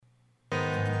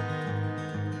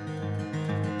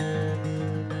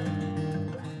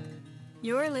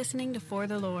You're listening to For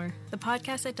the Lore, the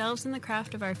podcast that delves in the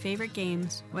craft of our favorite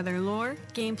games, whether lore,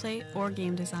 gameplay, or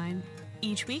game design.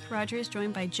 Each week, Roger is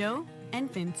joined by Joe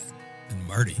and Vince. And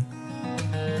Marty.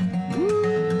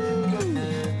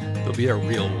 There'll be a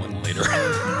real one later.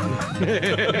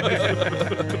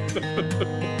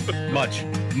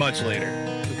 Much later.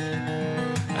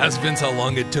 Ask Vince how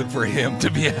long it took for him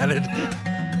to be added.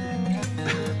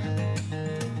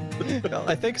 Well,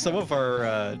 I think some of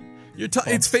our...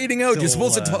 it's fading out. You're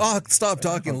supposed to stop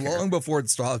talking okay. long before it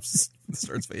starts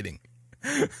fading.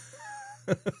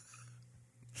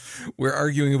 We're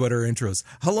arguing about our intros.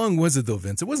 How long was it though,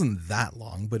 Vince? It wasn't that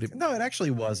long, but No, it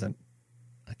actually wasn't.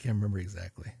 I can't remember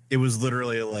exactly. It was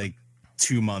literally like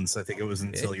 2 months. I think it was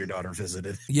until your daughter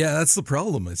visited. Yeah, that's the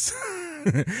problem.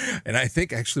 And I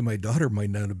think actually my daughter might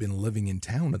not have been living in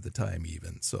town at the time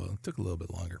even, so it took a little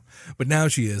bit longer. But now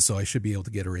she is, so I should be able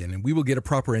to get her in, and we will get a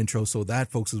proper intro. So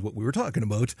that, folks, is what we were talking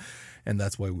about, and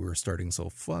that's why we were starting so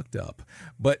fucked up.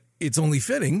 But it's only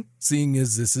fitting, seeing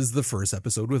as this is the first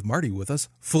episode with Marty with us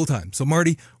full time. So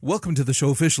Marty, welcome to the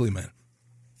show officially, man.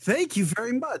 Thank you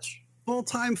very much.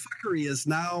 Full-time fuckery is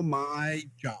now my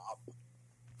job.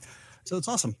 So it's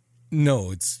awesome.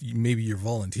 No, it's maybe your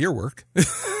volunteer work.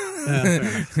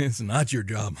 It's not your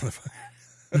job, motherfucker.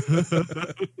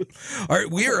 All right,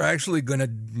 we are actually going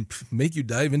to make you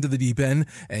dive into the deep end,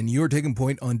 and you're taking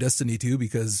point on Destiny 2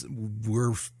 because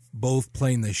we're both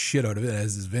playing the shit out of it,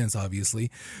 as is Vince,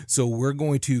 obviously. So we're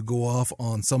going to go off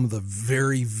on some of the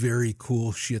very, very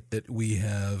cool shit that we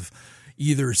have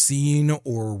either seen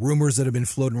or rumors that have been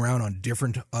floating around on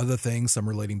different other things, some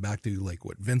relating back to like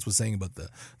what Vince was saying about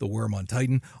the worm on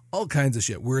Titan, all kinds of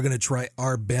shit. We're going to try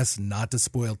our best not to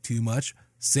spoil too much.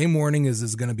 Same warning as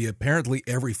is going to be apparently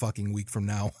every fucking week from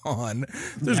now on.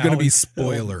 There's going to be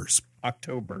spoilers.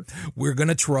 October. We're going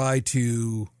to try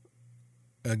to,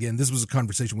 again, this was a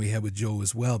conversation we had with Joe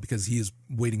as well, because he is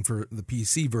waiting for the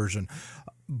PC version.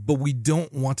 But we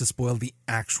don't want to spoil the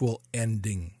actual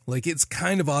ending. Like, it's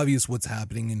kind of obvious what's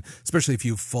happening, and especially if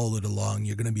you've followed along,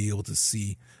 you're going to be able to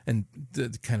see and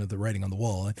kind of the writing on the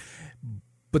wall.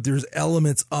 But there's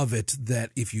elements of it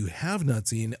that if you have not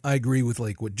seen, I agree with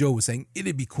like what Joe was saying,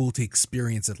 it'd be cool to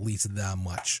experience at least that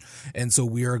much. And so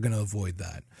we are going to avoid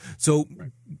that. So,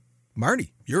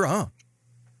 Marty, you're on.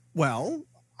 Well,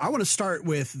 I want to start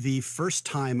with the first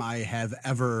time I have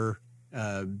ever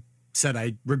said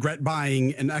I regret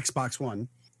buying an Xbox One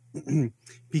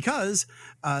because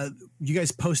you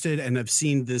guys posted and have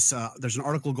seen this. There's an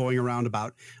article going around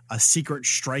about a secret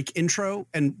strike intro.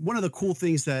 And one of the cool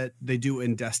things that they do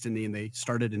in Destiny, and they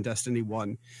started in Destiny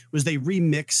 1, was they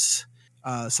remix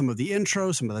some of the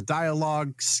intro, some of the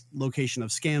dialogues, location of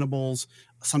scannables,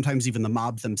 sometimes even the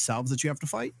mobs themselves that you have to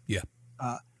fight. Yeah.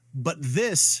 But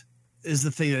this is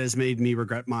the thing that has made me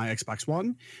regret my Xbox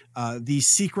One. The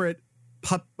secret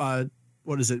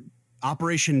what is it?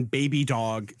 Operation Baby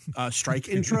Dog strike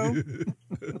intro.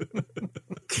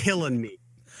 Killing me.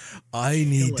 I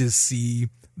need to see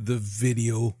the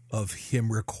video of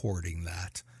him recording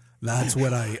that. That's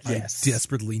what I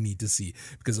desperately need to see,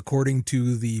 because according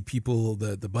to the people,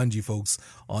 the Bungie folks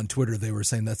on Twitter, they were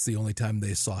saying that's the only time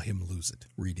they saw him lose it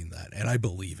reading that. And I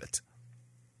believe it.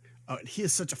 He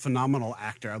is such a phenomenal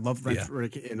actor. I love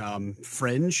Rick in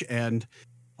Fringe, and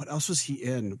what else was he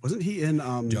in? Wasn't he in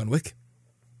John Wick?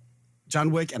 John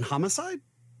Wick and Homicide?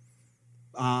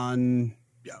 No,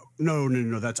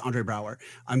 that's Andre Braugher.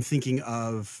 I'm thinking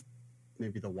of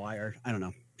maybe The Wire. I don't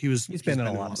know. He's been in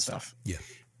a lot of stuff. Yeah.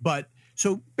 But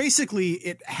so basically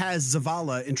it has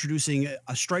Zavala introducing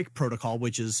a strike protocol,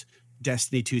 which is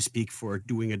Destiny 2 speak for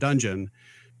doing a dungeon.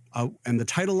 And the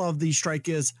title of the strike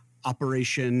is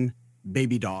Operation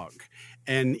Baby Dog.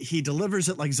 And he delivers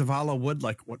it like Zavala would,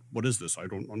 like, what is this? I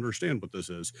don't understand what this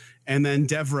is. And then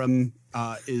Devrim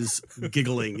is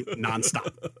giggling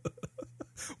nonstop.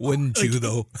 Wouldn't you,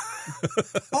 though?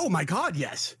 Oh, my God,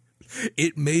 yes.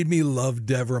 It made me love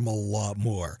Devrim a lot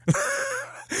more.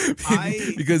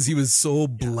 Because he was so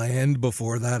bland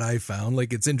before that, I found.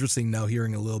 Like, it's interesting now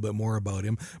hearing a little bit more about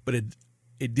him, but it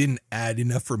didn't add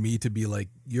enough for me to be like,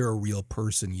 you're a real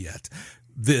person yet.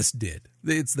 This did.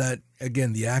 It's that,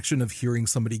 again, the action of hearing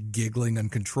somebody giggling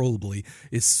uncontrollably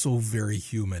is so very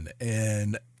human.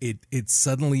 And it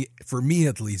suddenly, for me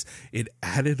at least, it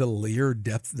added a layer of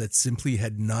depth that simply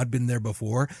had not been there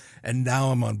before. And now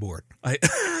I'm on board. I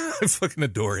fucking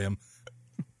adore him.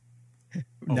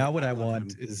 Now what I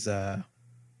want is one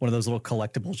of those little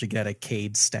collectibles you get at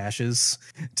Cade stashes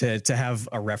to have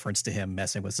a reference to him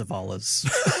messing with Zavala's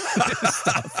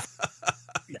stuff.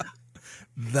 Yeah.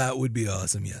 That would be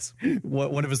awesome, yes.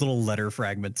 One of his little letter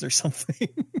fragments or something.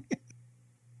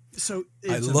 So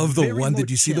I it's a love the very one. low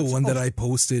Did you see the chance- one that oh, I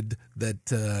posted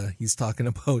that he's talking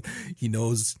about? He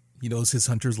knows his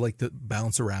hunters like to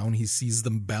bounce around. He sees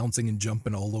them bouncing and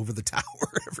jumping all over the tower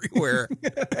everywhere.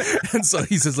 And so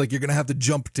he says, like, you're going to have to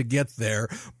jump to get there,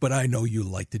 but I know you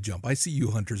like to jump. I see you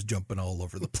hunters jumping all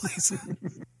over the place.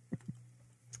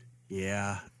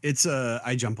 Yeah, it's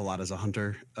I jump a lot as a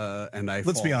hunter, and I.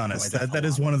 Let's be fall honest. quite a That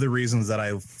is lot. one of the reasons that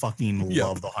I fucking Yep.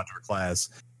 love the hunter class.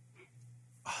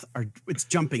 It's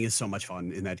jumping is so much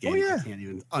fun in that game. yeah. I can't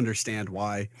even understand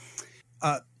why.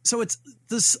 So it's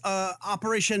this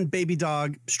Operation Baby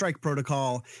Dog Strike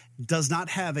Protocol does not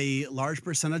have a large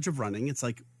percentage of running. It's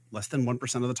like less than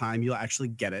 1% of the time you'll actually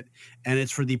get it, and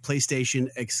it's for the PlayStation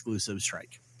exclusive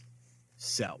Strike.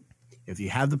 So if you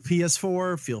have the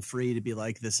PS4, feel free to be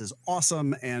like, this is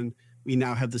awesome, and we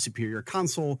now have the superior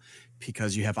console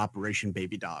because you have Operation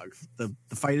Baby Dog. The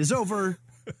fight is over.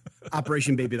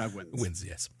 Operation Baby Dog wins. Wins,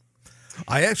 yes.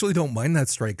 I actually don't mind that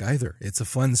strike either. It's a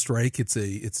fun strike.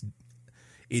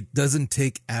 It doesn't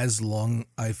take as long,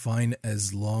 I find,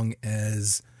 as long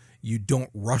as you don't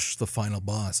rush the final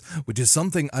boss, which is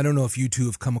something I don't know if you two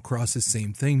have come across the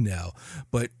same thing now,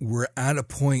 but we're at a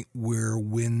point where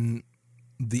when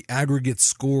the aggregate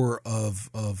score of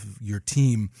your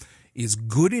team is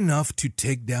good enough to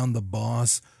take down the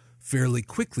boss fairly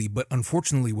quickly, but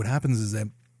unfortunately what happens is that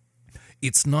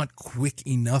it's not quick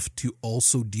enough to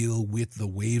also deal with the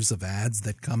waves of ads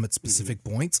that come at specific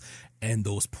points, and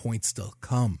those points still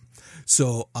come.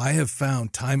 So I have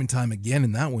found time and time again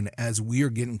in that one, as we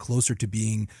are getting closer to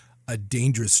being a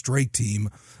dangerous strike team,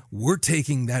 we're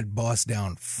taking that boss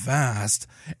down fast,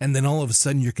 and then all of a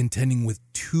sudden you're contending with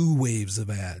 2 waves of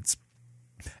ads,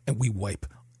 and we wipe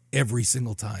every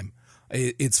single time.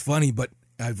 It's funny, but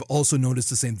I've also noticed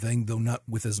the same thing, though not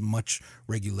with as much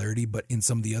regularity, but in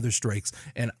some of the other strikes.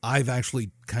 And I've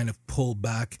actually kind of pulled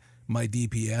back my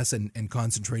DPS and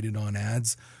concentrated on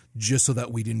ads just so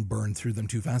that we didn't burn through them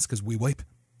too fast because we wipe.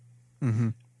 Mm-hmm.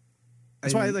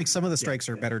 That's why like some of the strikes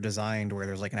are better designed where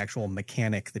there's like an actual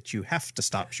mechanic that you have to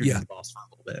stop shooting the boss for a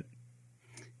little bit.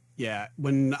 Yeah,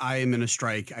 when I am in a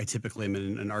strike, I typically am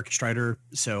in an Arc Strider,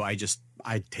 so I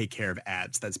take care of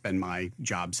ads. That's been my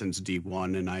job since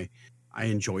D1, and I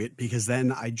enjoy it because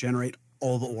then I generate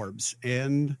all the orbs,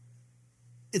 and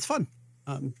it's fun.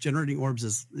 Generating orbs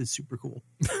is super cool.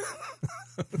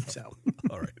 So,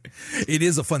 all right, it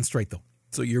is a fun strike though,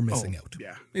 so you're missing out.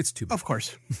 Yeah, it's too bad. Of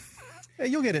course. Yeah,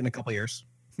 you'll get it in a couple years.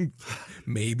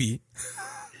 Maybe.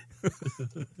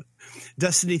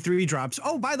 Destiny 3 drops.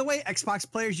 Oh, by the way, Xbox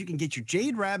players, you can get your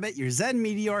Jade Rabbit, your Zen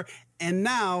Meteor, and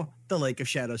now the Lake of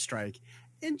Shadow Strike.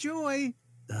 Enjoy.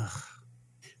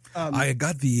 I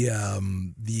got the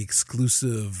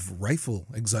exclusive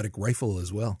exotic rifle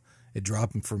as well. It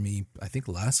dropped for me, I think,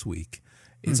 last week.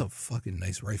 It's a fucking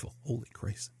nice rifle. Holy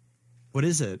Christ. What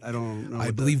is it? I don't know.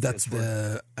 I believe that's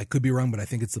I could be wrong, but I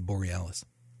think it's the Borealis.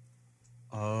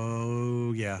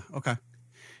 Oh, yeah. Okay.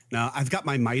 Now, I've got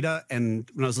my Mida,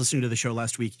 and when I was listening to the show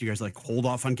last week, you guys like, hold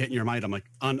off on getting your Mida. I'm like,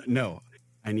 no,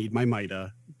 I need my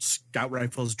Mida. Scout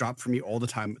rifles drop for me all the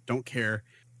time. Don't care.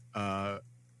 I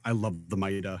love the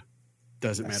Mida.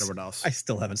 Doesn't matter what else. I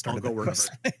still haven't started that quest.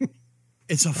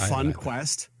 It's a fun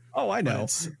quest. Oh, I know.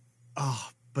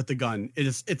 But the gun,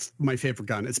 it's my favorite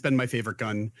gun. It's been my favorite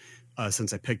gun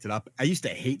since I picked it up. I used to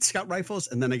hate scout rifles,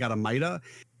 and then I got a Mida,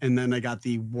 and then I got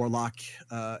the Warlock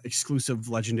exclusive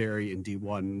legendary in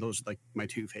D1. Those are like my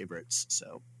 2 favorites.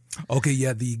 So, okay,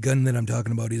 yeah, the gun that I'm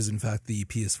talking about is in fact the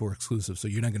PS4 exclusive, so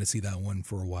you're not going to see that one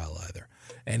for a while either.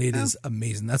 And it is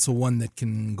amazing. That's the one that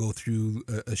can go through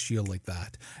a shield like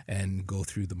that and go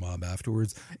through the mob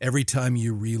afterwards. Every time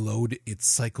you reload, it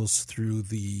cycles through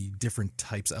the different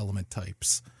element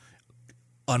types.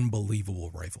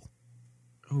 Unbelievable rifle.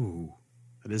 Oh,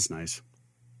 that is nice.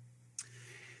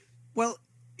 Well,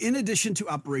 in addition to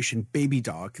Operation Baby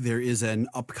Dog, there is an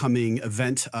upcoming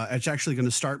event. It's actually going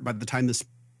to start by the time this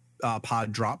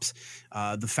pod drops.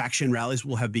 The faction rallies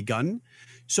will have begun.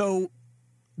 So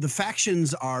the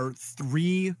factions are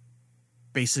 3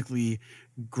 basically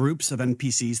groups of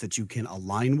NPCs that you can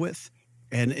align with.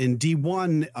 And in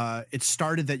D1, it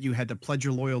started that you had to pledge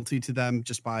your loyalty to them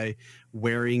just by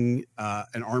wearing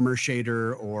an armor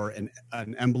shader or an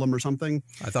emblem or something.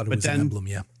 I thought it was an emblem,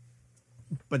 yeah.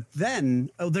 But then,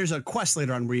 there's a quest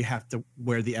later on where you have to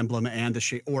wear the emblem and a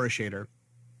shader.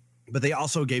 But they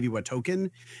also gave you a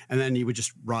token, and then you would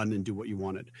just run and do what you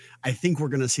wanted. I think we're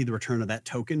going to see the return of that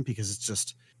token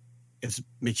because it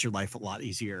makes your life a lot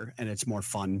easier and it's more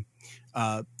fun.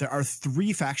 There are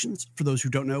 3 factions. For those who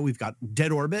don't know, we've got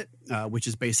Dead Orbit, which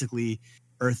is basically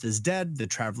Earth is dead. The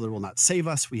Traveler will not save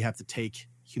us. We have to take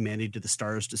humanity to the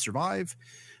stars to survive.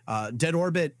 Dead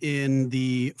Orbit in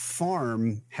the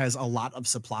farm has a lot of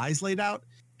supplies laid out,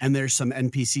 and there's some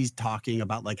NPCs talking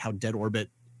about like how Dead Orbit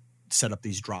set up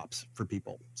these drops for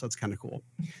people. So it's kind of cool.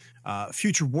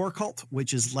 Future War Cult,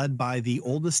 which is led by the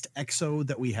oldest exo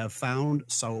that we have found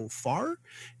so far.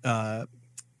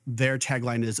 Their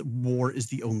tagline is "War is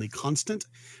the only constant."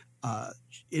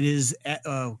 It is,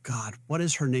 oh God, what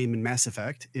is her name in Mass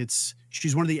Effect?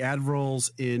 She's one of the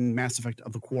admirals in Mass Effect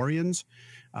of the Quarians.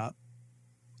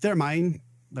 They're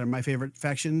my favorite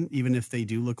faction, even if they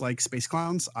do look like space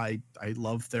clowns. I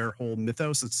love their whole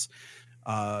mythos. It's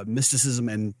mysticism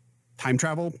and time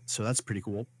travel, so that's pretty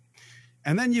cool.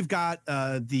 And then you've got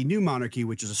the New Monarchy,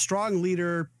 which is a strong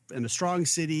leader and a strong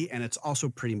city, and it's also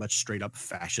pretty much straight up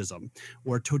fascism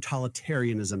or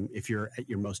totalitarianism if you're at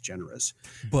your most generous.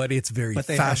 But it's very But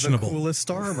they fashionable. have the coolest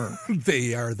armor.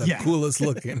 They are the coolest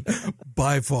looking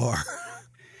by far.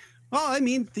 Well, I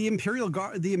mean, the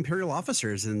Imperial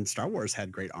officers in Star Wars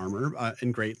had great armor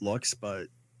and great looks, but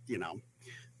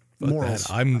But morals.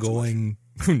 I'm going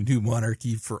New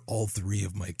Monarchy for all three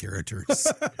of my characters.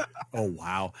 Oh,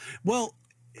 wow. Well,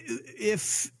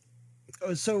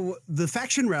 so the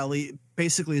faction rally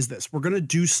basically is this. We're going to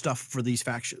do stuff for these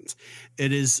factions.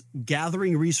 It is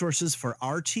gathering resources for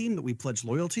our team that we pledge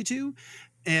loyalty to,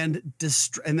 and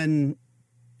then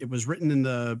it was written in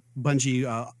the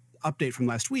Bungie update from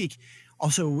last week,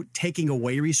 also taking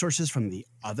away resources from the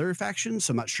other factions.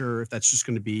 So I'm not sure if that's just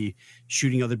going to be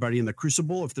shooting everybody in the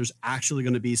Crucible, if there's actually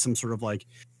going to be some sort of like,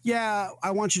 yeah, I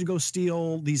want you to go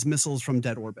steal these missiles from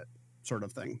Dead Orbit sort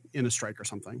of thing in a strike or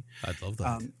something. I'd love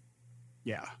that.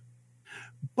 Yeah.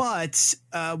 But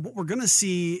what we're going to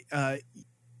see,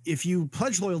 if you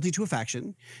pledge loyalty to a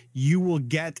faction, you will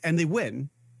get, and they win,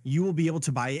 you will be able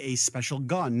to buy a special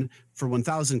gun for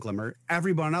 1,000 Glimmer.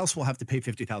 Everyone else will have to pay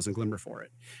 50,000 Glimmer for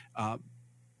it.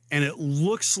 And it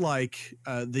looks like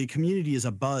the community is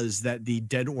abuzz that the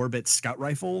Dead Orbit Scout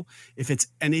Rifle, if it's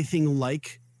anything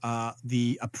like a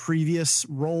previous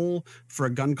role for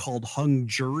a gun called Hung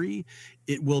Jury,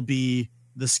 it will be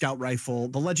the Scout Rifle,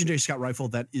 the legendary Scout Rifle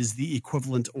that is the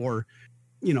equivalent or,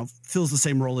 fills the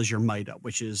same role as your Mida,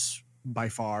 which is by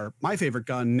far my favorite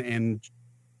gun and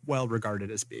well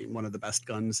regarded as being one of the best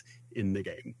guns in the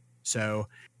game. So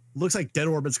looks like Dead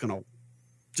Orbit's going to,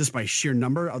 just by sheer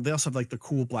number, they also have like the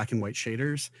cool black and white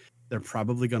shaders. They're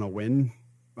probably going to win.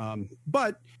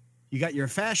 But you got your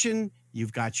fashion,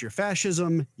 you've got your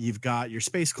fascism, you've got your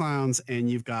space clowns, and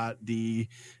you've got the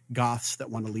goths that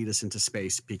want to lead us into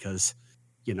space because,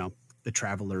 the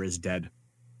traveler is dead.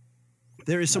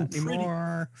 There is some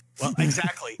Well,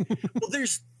 exactly. Well,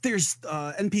 there's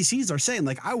NPCs are saying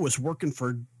like, I was working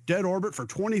for Dead Orbit for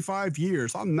 25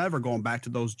 years. I'm never going back to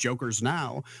those jokers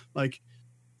now. Like,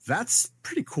 that's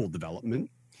pretty cool development.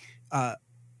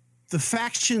 The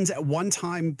factions at one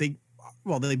time, they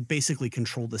basically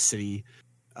controlled the city,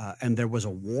 and there was a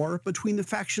war between the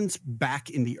factions back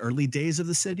in the early days of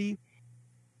the city.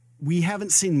 We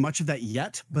haven't seen much of that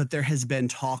yet, but there has been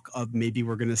talk of maybe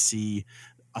we're going to see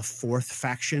a fourth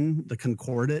faction, the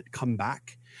Concordat, come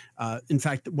back. In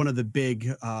fact, one of the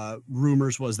big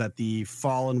rumors was that the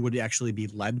Fallen would actually be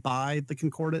led by the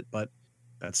Concordat, but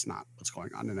that's not what's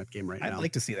going on in that game right now. I'd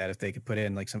like to see that if they could put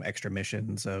in like some extra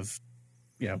missions of,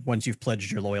 once you've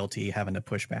pledged your loyalty, having to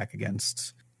push back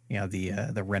against,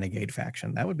 the Renegade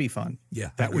faction. That would be fun.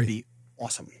 Yeah, that would be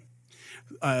awesome.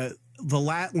 One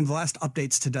of the last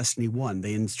updates to Destiny 1,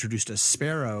 they introduced a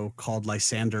sparrow called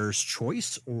Lysander's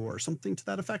Choice or something to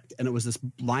that effect. And it was this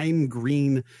lime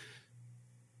green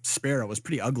sparrow. It was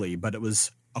pretty ugly, but it was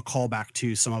a callback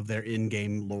to some of their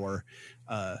in-game lore.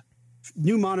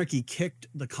 New Monarchy kicked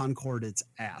the Concordats'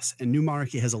 ass, and New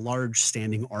Monarchy has a large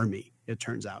standing army, it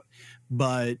turns out.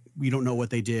 But we don't know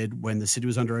what they did when the city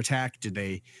was under attack. Did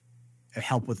they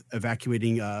help with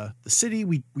evacuating the city?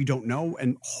 We don't know.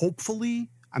 And hopefully,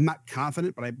 I'm not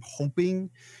confident, but I'm hoping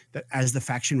that as the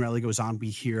faction rally goes on, we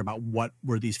hear about what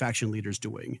were these faction leaders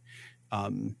doing.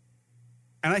 And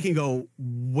I can go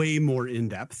way more in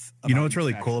depth. You know what's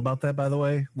really cool about that, by the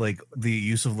way? Like the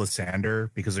use of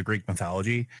Lysander because of Greek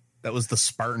mythology. That was the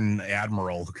Spartan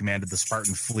admiral who commanded the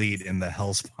Spartan fleet in the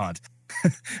Hellespont,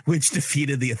 which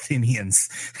defeated the Athenians.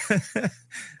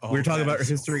 We were talking about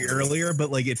history earlier,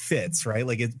 but like it fits, right?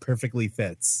 Like it perfectly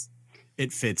fits.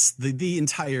 It fits the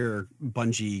entire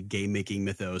Bungie game making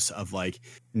mythos of like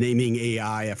naming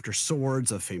AI after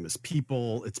swords of famous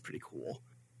people. It's pretty cool.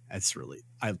 That's really,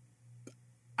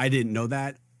 I didn't know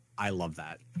that. I love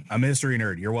that. I'm a history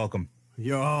nerd. You're welcome.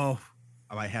 Yo,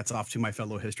 my hat's off to my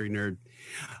fellow history nerd.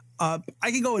 I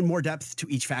can go in more depth to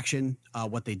each faction,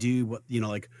 what they do, what,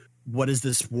 like what is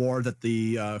this war that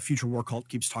the Future War Cult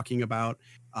keeps talking about?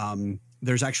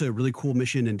 There's actually a really cool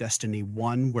mission in Destiny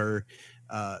 1 where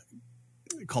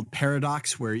called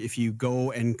Paradox, where if you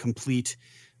go and complete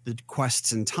the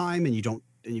quests in time and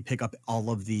you pick up all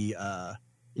of the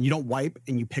and you don't wipe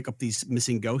and you pick up these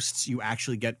missing ghosts, you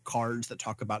actually get cards that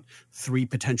talk about 3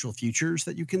 potential futures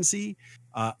that you can see: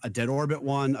 a Dead Orbit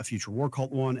one, a Future War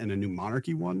Cult one, and a New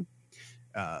Monarchy one.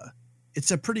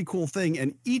 It's a pretty cool thing,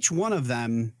 and each one of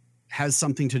them has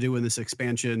something to do in this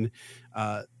expansion.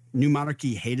 New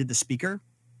Monarchy hated the speaker.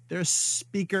 Their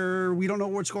speaker, we don't know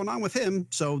what's going on with him,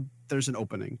 so there's an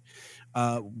opening.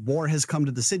 War has come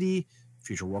to the city.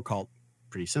 Future War Cult,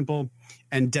 pretty simple.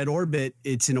 And Dead Orbit,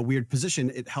 it's in a weird position.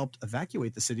 It helped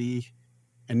evacuate the city,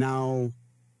 and now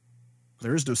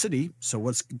there is no city. So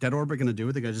what's Dead Orbit going to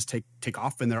do? They're going to just take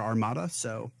off in their armada.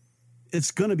 So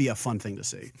it's going to be a fun thing to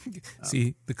see.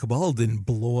 See, the Cabal didn't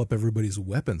blow up everybody's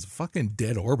weapons. Fucking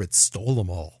Dead Orbit stole them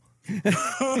all.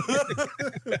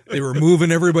 They were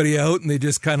moving everybody out, and they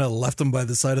just kind of left them by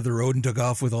the side of the road and took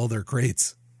off with all their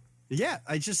crates. Yeah,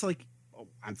 I just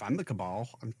I'm the Cabal.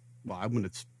 I'm going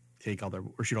to take all their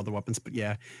or shoot all their weapons. But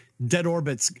yeah, Dead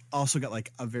Orbit's also got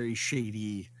like a very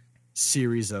shady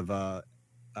series of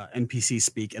NPC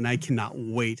speak, and I cannot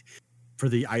wait for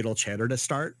the idle chatter to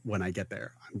start when I get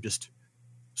there. I'm just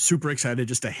super excited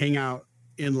just to hang out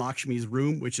in Lakshmi's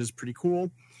room, which is pretty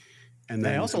cool. And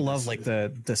then I also love like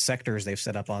the sectors they've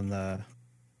set up on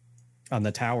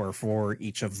the tower for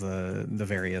each of the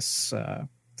various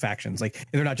factions. Like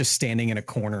they're not just standing in a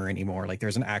corner anymore. Like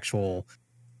there's an actual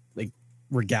like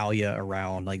regalia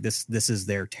around. Like this is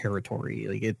their territory.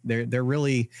 Like they're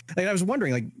really. Like I was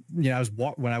wondering, like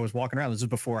when I was walking around. This is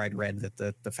before I'd read that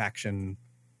the faction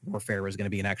warfare was going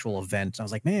to be an actual event. I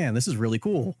was like, man, this is really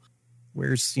cool.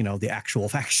 Where's the actual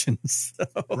factions?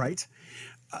 Right.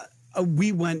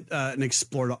 We went and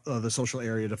explored the social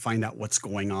area to find out what's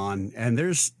going on. And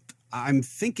I'm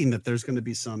thinking that there's going to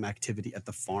be some activity at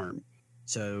the farm.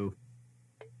 So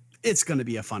it's going to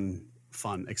be a fun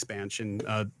expansion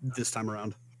this time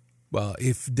around. Well,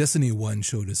 if Destiny 1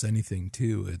 showed us anything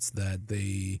too, it's that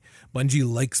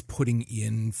Bungie likes putting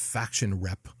in faction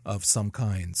rep of some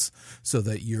kinds so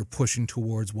that you're pushing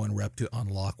towards one rep to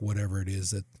unlock whatever it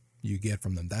is that you get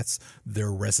from them. That's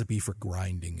their recipe for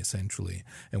grinding, essentially.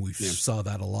 And we saw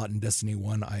that a lot in Destiny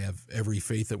 1. I have every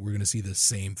faith that we're going to see the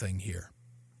same thing here.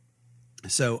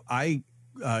 So I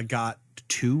got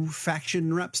 2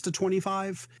 faction reps to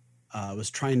 25. I was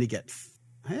trying to get...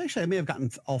 I may have gotten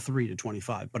all 3 to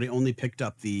 25, but I only picked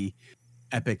up the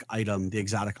epic item, the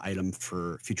exotic item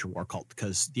for Future War Cult,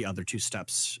 because the other 2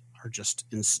 steps are just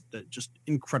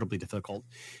incredibly difficult.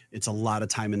 It's a lot of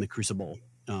time in the Crucible.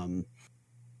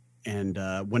 And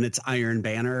when it's Iron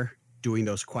Banner, doing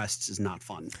those quests is not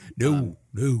fun. No,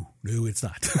 it's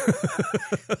not.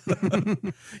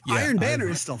 Iron Banner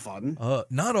is still fun.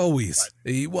 Not always.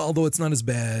 Well, although it's not as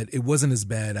bad. It wasn't as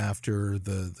bad after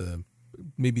the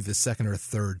maybe the second or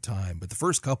third time, but the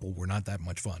first couple were not that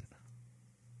much fun.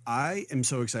 I am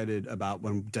so excited about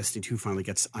when Destiny 2 finally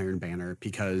gets Iron Banner,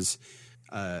 because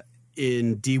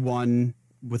in D1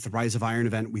 with the Rise of Iron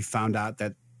event, we found out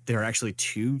that there are actually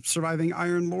 2 surviving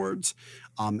Iron Lords.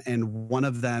 And one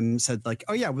of them said like,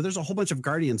 oh yeah, well, there's a whole bunch of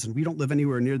Guardians and we don't live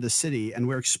anywhere near the city. And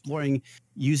we're exploring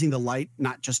using the light,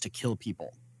 not just to kill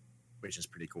people, which is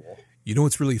pretty cool. You know,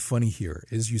 what's really funny here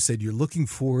is you said you're looking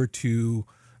forward to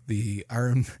the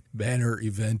Iron Banner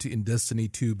event in Destiny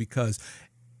 2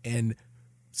 and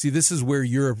see, this is where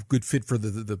you're a good fit for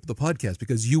the podcast,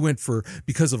 because you went for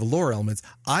because of lore elements.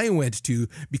 I went to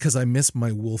because I miss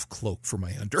my wolf cloak for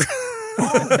my hunter.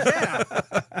 Oh yeah,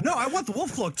 no, I want the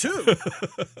wolf cloak too.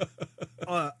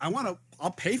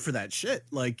 I'll pay for that shit.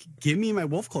 Like, give me my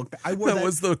wolf cloak. That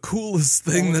was the coolest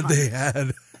thing that they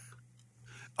had.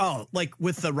 Oh, like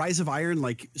with the Rise of Iron,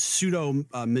 like pseudo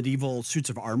medieval suits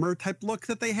of armor type look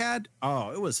that they had.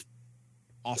 Oh, it was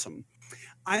awesome.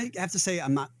 I have to say,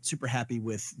 I'm not super happy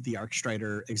with the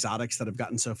Arcstrider exotics that I've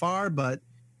gotten so far, but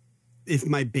if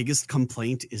my biggest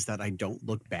complaint is that I don't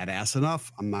look badass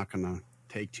enough, I'm not going to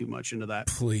take too much into that.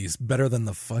 Please, better than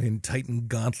the fucking Titan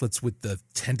gauntlets with the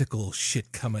tentacle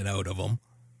shit coming out of them.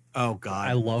 Oh, God.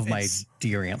 I love my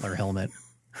deer antler helmet.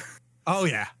 Oh,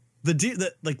 yeah.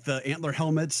 The antler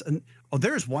helmets. And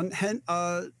there's one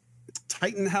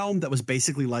Titan helm that was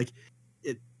basically like,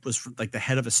 it was like the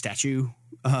head of a statue.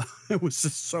 It was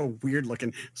just so weird looking.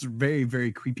 It was very,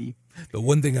 very creepy. The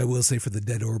one thing I will say for the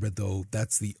Dead Orbit, though,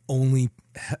 that's the only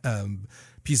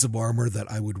piece of armor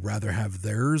that I would rather have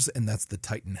theirs, and that's the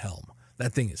Titan helm.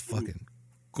 That thing is fucking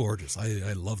gorgeous.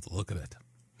 I love the look of it.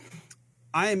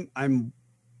 I'm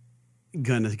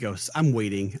gonna go. I'm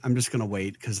waiting. I'm just gonna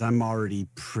wait because I'm already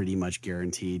pretty much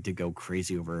guaranteed to go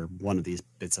crazy over one of these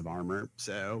bits of armor.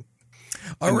 So,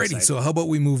 alrighty. So how about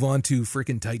we move on to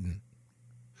freaking Titan?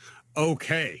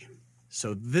 Okay,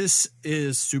 so this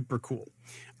is super cool.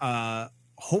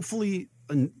 Hopefully,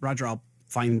 and Roger, I'll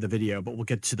find the video, but we'll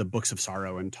get to the Books of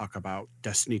Sorrow and talk about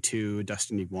Destiny 2,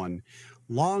 Destiny 1.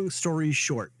 Long story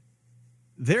short,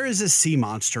 there is a sea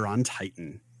monster on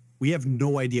Titan. We have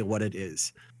no idea what it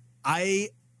is. I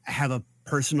have a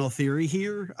personal theory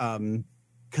here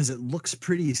because it looks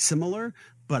pretty similar,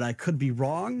 but I could be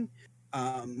wrong.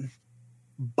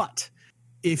 But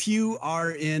if you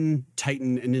are in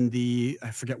Titan and in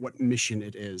I forget what mission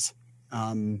it is.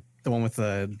 The one with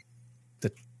the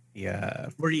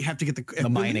where you have to get the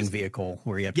mining vehicle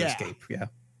where you have to escape. Yeah.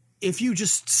 If you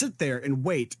just sit there and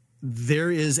wait, there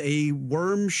is a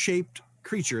worm-shaped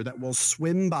creature that will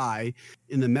swim by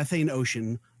in the methane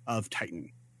ocean of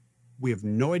Titan. We have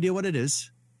no idea what it is.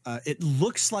 It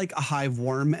looks like a hive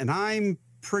worm, and I'm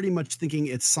pretty much thinking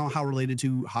it's somehow related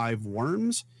to hive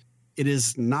worms. It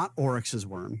is not Oryx's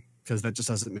worm, because that just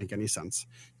doesn't make any sense.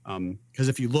 Because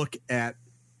if you look at,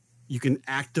 you can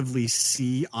actively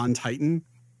see on Titan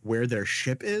where their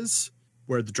ship is,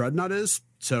 where the Dreadnought is.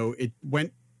 So it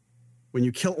went, when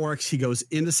you kill Oryx, he goes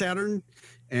into Saturn,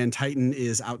 and Titan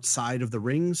is outside of the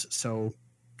rings. So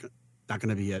not going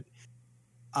to be it.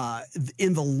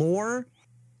 In the lore,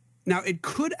 now it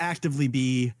could actively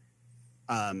be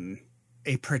a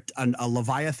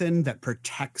Leviathan that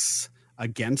protects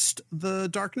against the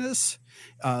darkness.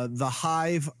 The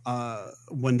Hive,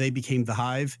 when they became the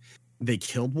Hive, they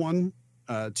killed one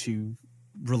to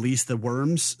release the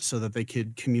worms so that they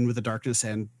could commune with the darkness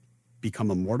and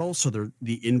become immortal. So they're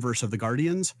the inverse of the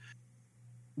Guardians.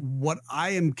 What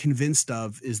I am convinced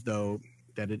of is, though,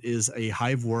 that it is a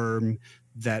hive worm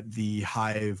that the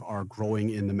Hive are growing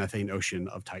in the methane ocean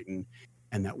of Titan,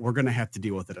 and that we're going to have to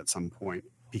deal with it at some point.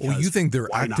 Well, you think they're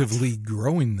actively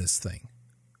growing this thing?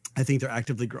 I think they're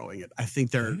actively growing it. I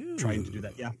think they're trying to do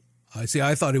that. Yeah. I see.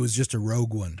 I thought it was just a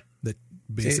rogue one that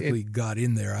basically got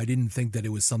in there. I didn't think that it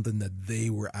was something that they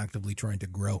were actively trying to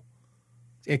grow.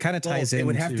 It kind of ties in. It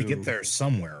would have to get there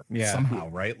somewhere, somehow,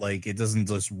 right? Like it doesn't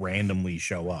just randomly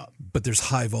show up. But there's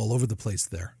hive all over the place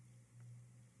there.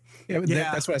 Yeah,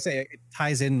 that's what I say. It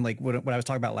ties in like what I was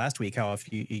talking about last week. How if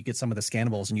you get some of the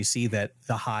scannables and you see that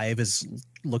the hive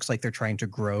looks like they're trying to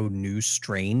grow new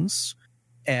strains,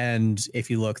 and if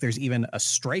you look, there's even a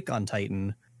strike on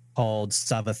Titan called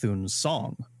Savathun's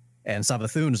Song, and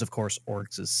Savathun is of course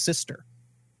Oryx's sister.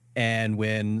 And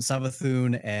when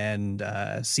Savathun and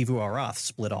Sivu Arath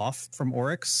split off from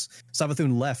Oryx,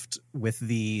 Savathun left with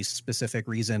the specific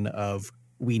reason of,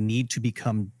 we need to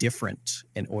become different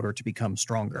in order to become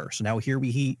stronger. So now here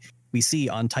we see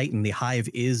on Titan, the hive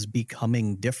is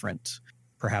becoming different,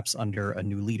 perhaps under a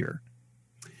new leader.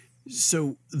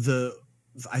 So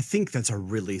I think that's a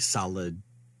really solid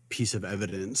piece of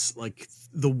evidence. Like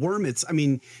the worm,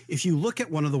 if you look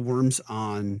at one of the worms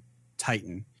on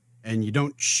Titan and you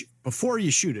don't, before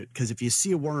you shoot it, because if you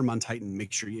see a worm on Titan,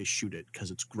 make sure you shoot it because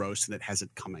it's gross and it has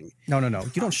it coming. No.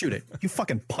 You don't shoot it. You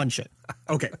fucking punch it.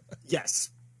 Okay.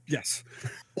 Yes.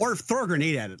 Or throw a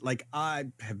grenade at it. Like, I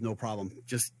have no problem.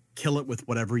 Just kill it with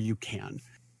whatever you can.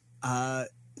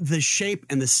 The shape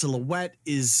and the silhouette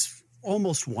is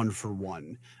almost one for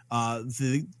one.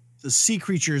 The sea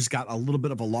creature's got a little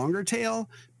bit of a longer tail,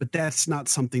 but that's not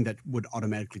something that would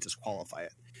automatically disqualify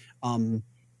it.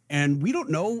 And we don't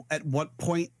know at what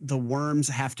point the worms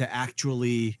have to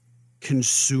actually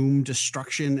consume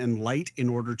destruction and light in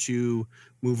order to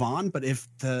move on. But if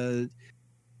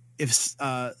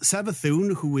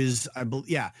Savathun, who is,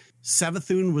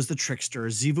 Savathun was the trickster,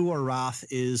 Sivu Arath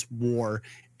is war,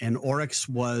 and Oryx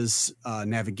was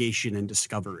navigation and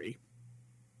discovery.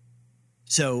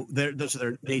 So those are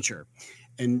their nature.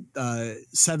 And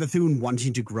Savathun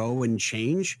wanting to grow and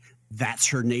change, that's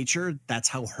her nature. That's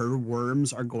how her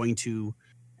worms are going to,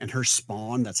 and her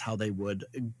spawn, that's how they would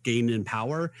gain in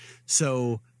power.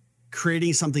 So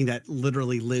creating something that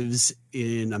literally lives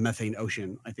in a methane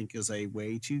ocean, I think, is a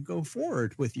way to go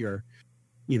forward with your,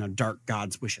 dark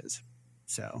god's wishes.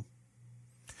 So,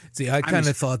 see, I kind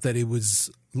of thought that it was,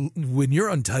 when you're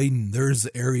on Titan, there's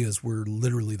areas where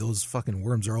literally those fucking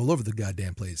worms are all over the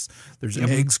goddamn place. There's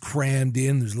eggs crammed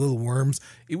in. There's little worms.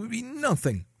 It would be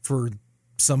nothing for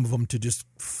some of them to just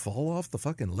fall off the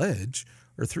fucking ledge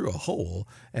or through a hole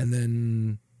and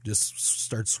then just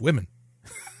start swimming.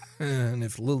 And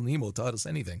if Little Nemo taught us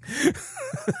anything,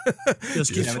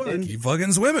 just keep swimming. Keep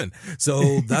fucking swimming.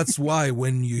 So that's why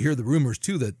when you hear the rumors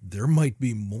too that there might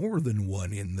be more than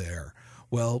one in there,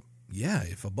 well, yeah,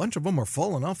 if a bunch of them are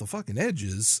falling off the fucking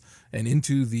edges and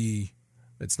into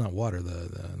it's not water,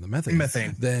 the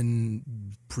methane, then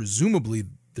presumably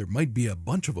there might be a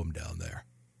bunch of them down there.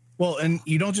 Well, and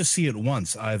you don't just see it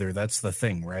once either. That's the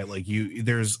thing, right? Like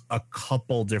there's a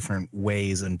couple different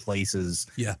ways and places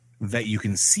that you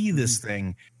can see this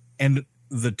thing. And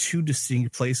the two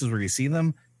distinct places where you see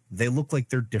them, they look like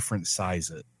they're different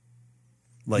sizes.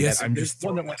 Like, yes, I'm just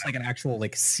one that looks like an actual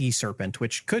like sea serpent,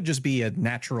 which could just be a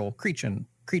natural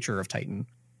creature of Titan.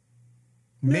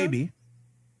 Maybe.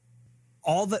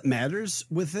 All that matters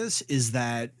with this is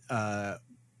that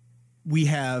we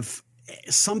have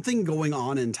something going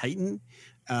on in Titan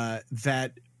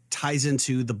that ties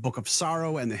into the Book of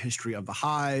Sorrow and the history of the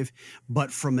Hive,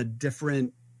 but from a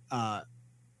different Hive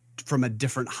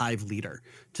leader,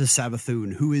 to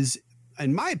Savathun, who is,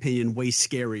 in my opinion, way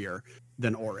scarier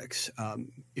than Oryx.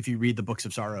 If you read the Books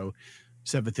of Sorrow,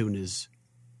 Savathun is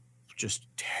just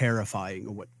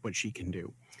terrifying what she can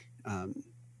do.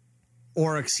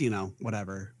 Oryx,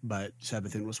 whatever, but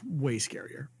Savathun was way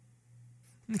scarier.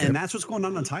 Okay. And that's what's going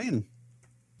on Titan.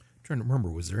 Trying to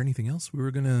remember, was there anything else we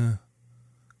were going to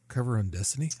cover on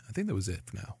Destiny? I think that was it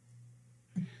for now.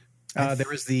 There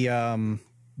was the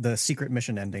secret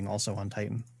mission ending also on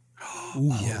Titan.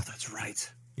 Yeah, that's right.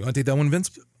 You want to take that one,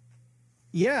 Vince?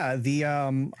 Yeah,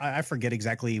 I forget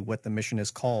exactly what the mission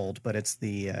is called, but it's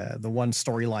the one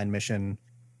storyline mission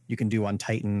you can do on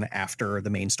Titan after the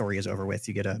main story is over with.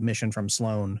 You get a mission from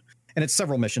Sloan, and it's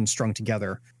several missions strung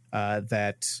together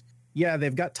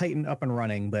they've got Titan up and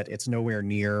running, but it's nowhere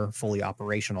near fully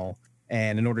operational.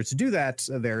 And in order to do that,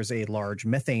 there's a large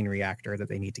methane reactor that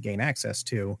they need to gain access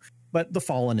to, but the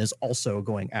Fallen is also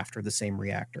going after the same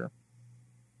reactor.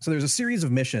 So there's a series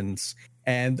of missions,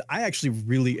 and I actually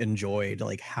really enjoyed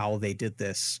like how they did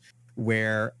this,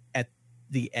 where at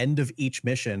the end of each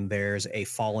mission, there's a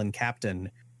Fallen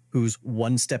captain who's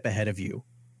one step ahead of you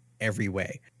every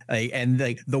way. And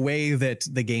the way that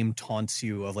the game taunts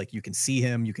you of like, you can see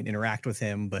him, you can interact with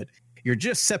him, but you're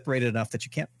just separated enough that you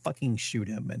can't fucking shoot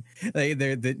him. And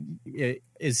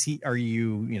are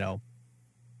you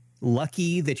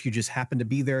lucky that you just happen to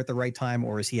be there at the right time,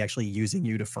 or is he actually using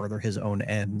you to further his own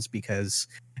ends? Because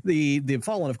the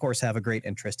Fallen, of course, have a great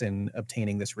interest in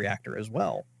obtaining this reactor as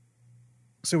well.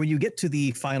 So when you get to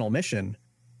the final mission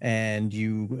and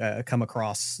you come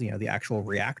across, the actual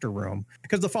reactor room,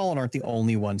 because the Fallen aren't the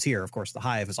only ones here. Of course, the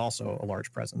Hive is also a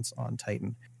large presence on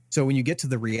Titan. So when you get to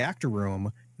the reactor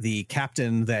room, the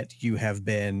captain that you have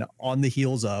been on the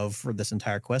heels of for this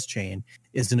entire quest chain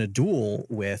is in a duel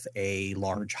with a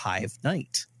large Hive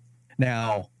knight.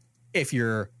 Now, if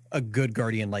you're a good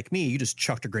guardian like me, you just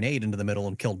chucked a grenade into the middle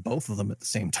and killed both of them at the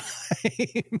same time.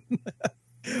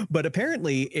 But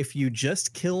apparently, if you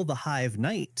just kill the Hive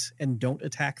knight and don't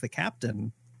attack the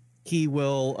captain, he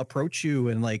will approach you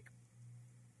and like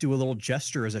do a little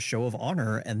gesture as a show of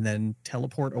honor and then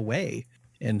teleport away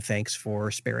in thanks for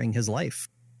sparing his life.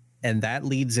 And that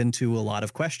leads into a lot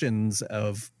of questions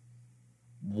of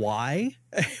why?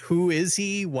 Who is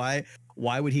he? Why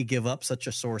would he give up such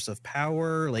a source of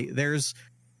power? Like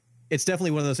it's definitely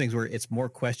one of those things where it's more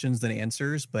questions than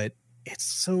answers, but it's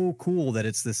so cool that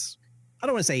it's this, I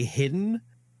don't want to say hidden,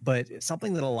 but it's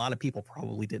something that a lot of people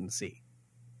probably didn't see.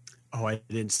 Oh, I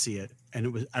didn't see it.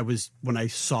 And when I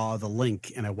saw the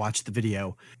link and I watched the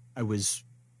video, I was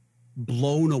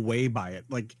blown away by it.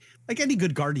 Like any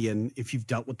good guardian, if you've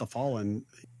dealt with the Fallen,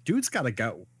 dude's got to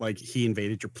go. Like, he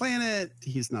invaded your planet.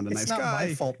 He's not a nice guy. It's not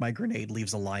my fault my grenade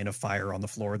leaves a line of fire on the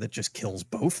floor that just kills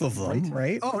both of them,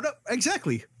 right? Oh, no,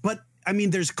 exactly. But I mean,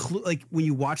 there's like when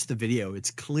you watch the video,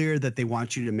 it's clear that they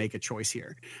want you to make a choice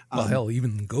here. Well, hell,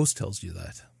 even Ghost tells you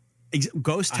that.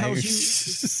 Ghost tells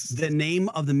you the name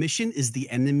of the mission is the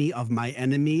enemy of my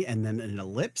enemy, and then an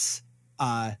ellipse.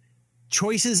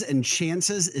 Choices and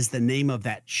chances is the name of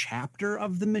that chapter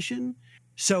of the mission.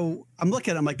 So I'm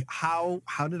looking at it, I'm like, how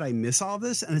did I miss all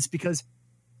this? And it's because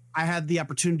I had the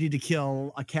opportunity to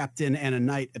kill a captain and a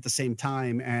knight at the same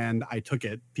time, and I took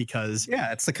it because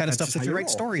it's the kind of stuff that you write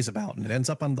stories about, and it ends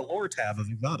up on the lore tab of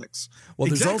Exotics. Well,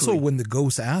 there's also when the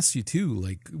ghost asks you too,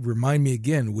 like, remind me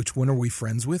again, which one are we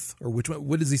friends with, or which one?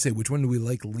 What does he say? Which one do we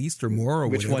like least or more, or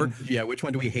which whatever? One? Yeah, which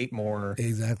one do we hate more?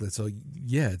 Exactly. So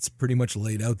yeah, it's pretty much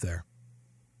laid out there.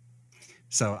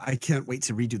 So I can't wait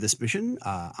to redo this mission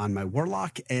on my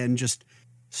Warlock and just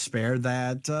spare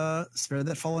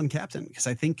that Fallen captain, because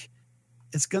I think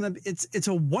it's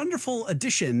a wonderful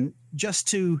addition. Just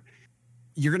to,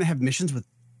 you're gonna have missions with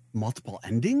multiple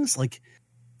endings. Like,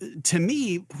 to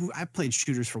me, who I've played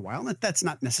shooters for a while, and that's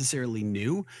not necessarily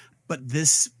new, but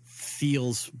this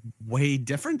feels way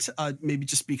different. Maybe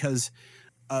just because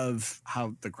of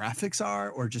how the graphics are,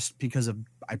 or just because of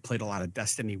I played a lot of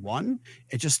Destiny 1,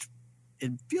 it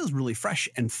feels really fresh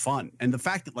and fun. And the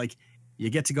fact that like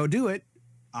you get to go do it,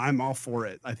 I'm all for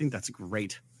it. I think that's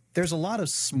great. There's a lot of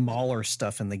smaller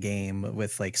stuff in the game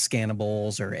with like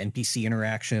scannables or NPC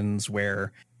interactions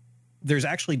where there's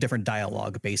actually different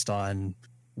dialogue based on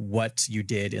what you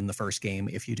did in the first game,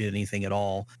 if you did anything at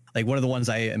all. Like one of the ones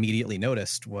I immediately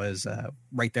noticed was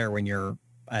right there when you're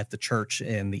at the church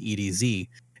in the EDZ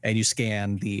and you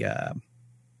scan the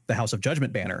House of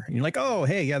Judgment banner and you're like, oh,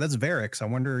 hey, yeah, that's Varix. I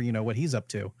wonder, what he's up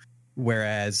to.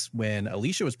 Whereas when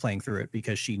Alicia was playing through it,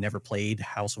 because she never played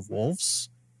House of Wolves,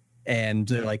 and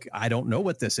they're like, I don't know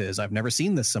what this is. I've never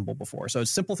seen this symbol before. So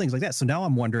it's simple things like that. So now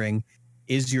I'm wondering,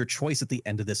 is your choice at the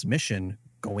end of this mission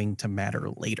going to matter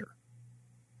later?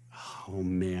 Oh,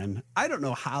 man. I don't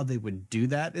know how they would do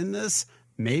that in this.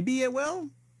 Maybe it will.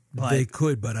 But They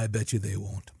could, but I bet you they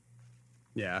won't.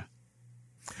 yeah.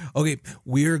 Okay,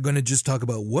 we're going to just talk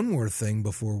about one more thing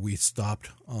before we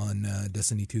stopped on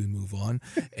Destiny 2 and move on.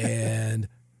 And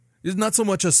it's not so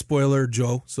much a spoiler,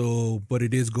 Joe, but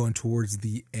it is going towards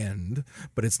the end.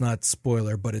 But it's not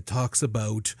spoiler, but it talks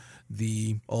about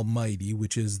the Almighty,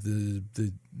 which is the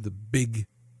big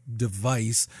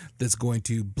device that's going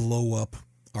to blow up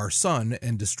our sun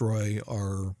and destroy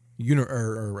our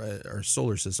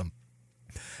solar system.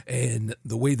 And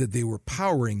the way that they were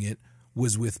powering it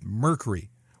was with Mercury,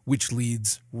 which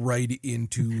leads right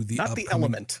into the Not the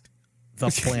element, the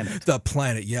planet. The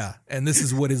planet, yeah. And this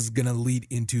is what is going to lead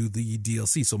into the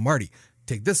DLC. So, Marty,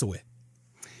 take this away.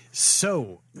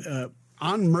 So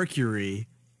on Mercury,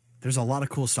 there's a lot of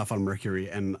cool stuff on Mercury,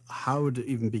 and how to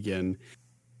even begin.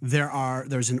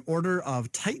 There's an order of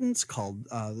Titans called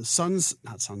the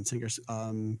Sunbreakers.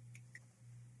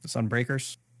 The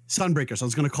Sunbreakers. Sunbreakers. I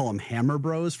was going to call them Hammer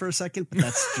Bros for a second, but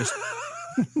that's just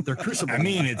they're Crucible. I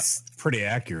mean, it's pretty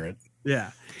accurate.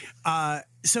 Yeah.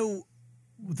 So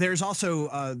there's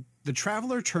also the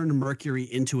Traveler turned Mercury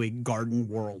into a garden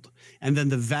world, and then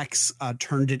the Vex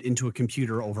turned it into a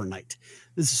computer overnight.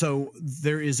 So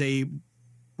there is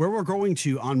where we're going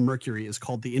to on Mercury is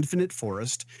called the Infinite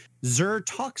Forest. Xur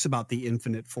talks about the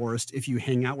Infinite Forest if you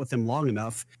hang out with him long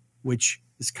enough, which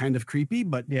is kind of creepy,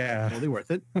 but Yeah. totally worth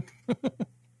it.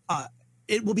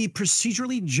 It will be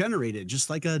procedurally generated, just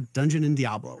like a dungeon in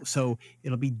Diablo. So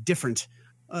it'll be different,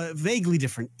 vaguely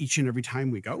different each and every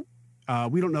time we go.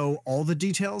 We don't know all the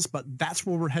details, but that's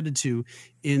where we're headed to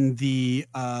in the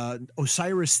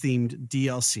Osiris-themed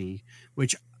DLC,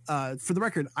 which, for the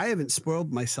record, I haven't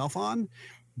spoiled myself on.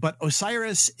 But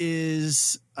Osiris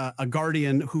is a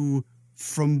guardian who,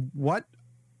 from what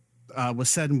was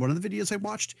said in one of the videos I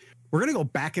watched, we're going to go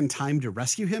back in time to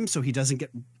rescue him so he doesn't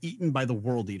get eaten by the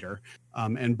World Eater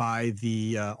and by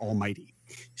the Almighty.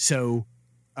 So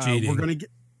we're going to get...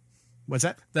 What's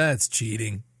that? That's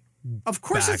cheating. Of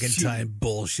course Back in it's time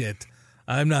bullshit.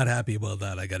 I'm not happy about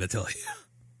that, I got to tell you.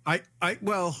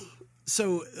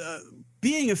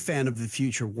 Being a fan of the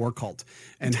future War Cult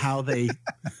and how they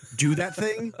do that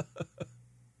thing,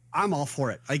 I'm all for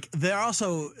it. Like, they're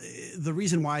also the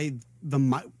reason why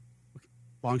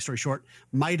long story short,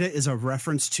 Mida is a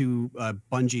reference to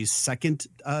Bungie's second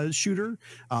shooter,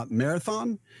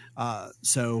 Marathon.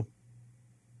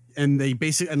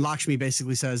 And Lakshmi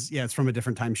basically says, yeah, it's from a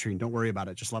different time stream. Don't worry about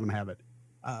it. Just let them have it.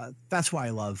 That's why I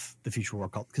love the future War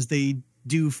Cult, because they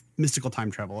do mystical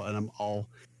time travel, and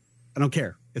I don't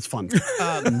care. It's fun.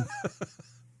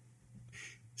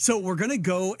 So we're going to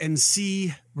go and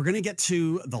we're going to get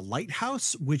to the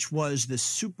Lighthouse, which was this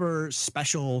super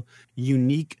special,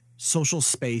 unique social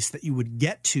space that you would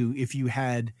get to if you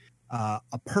had a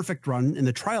perfect run in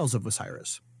the Trials of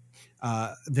Osiris.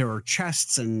 There are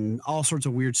chests and all sorts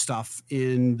of weird stuff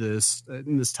in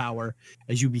this tower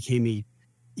as you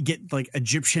get like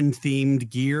Egyptian themed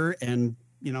gear and,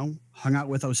 hung out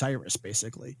with Osiris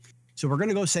basically. So we're going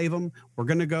to go save him. We're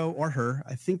going to go, or her.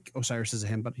 I think Osiris is a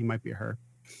him, but he might be a her.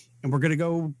 And we're going to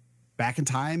go back in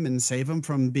time and save him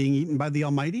from being eaten by the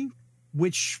Almighty,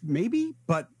 which maybe,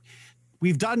 but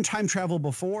we've done time travel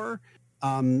before.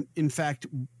 In fact,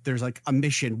 there's like a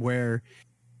mission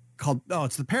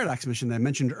it's the Paradox mission that I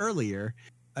mentioned earlier.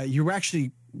 You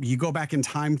go back in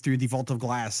time through the Vault of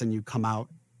Glass and you come out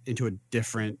into a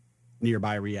different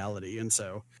nearby reality. And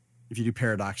so if you do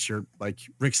Paradox, you're like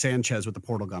Rick Sanchez with the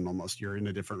portal gun almost. You're in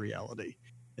a different reality.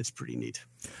 It's pretty neat.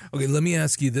 Okay, let me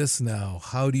ask you this now.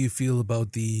 How do you feel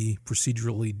about the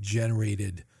procedurally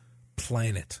generated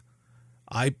planet?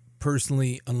 I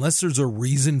personally, unless there's a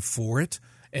reason for it,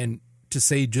 and to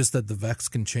say just that the Vex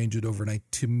can change it overnight,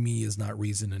 to me is not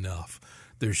reason enough.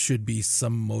 There should be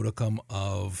some modicum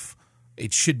of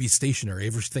it should be stationary.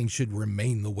 Everything should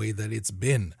remain the way that it's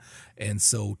been. And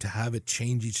so to have it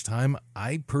change each time,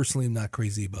 I personally am not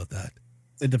crazy about that.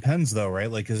 It depends though,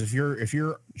 right? Like, because if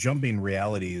you're jumping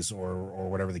realities or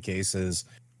whatever the case is,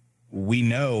 we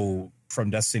know from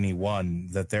Destiny 1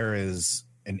 that there is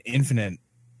an infinite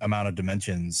amount of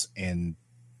dimensions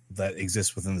that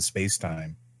exist within the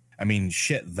space-time. I mean,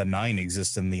 shit, the 9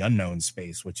 exists in the unknown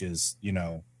space, which is,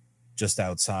 just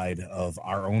outside of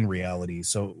our own reality.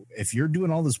 So if you're doing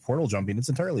all this portal jumping, it's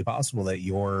entirely possible that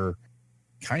you're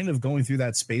kind of going through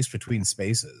that space between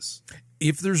spaces.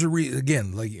 If there's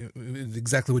again, like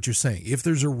exactly what you're saying, if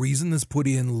there's a reason that's put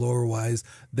in lore-wise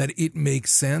that it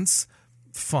makes sense,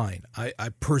 fine. I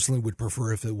personally would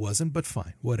prefer if it wasn't, but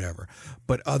fine, whatever.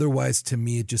 But otherwise, to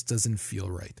me, it just doesn't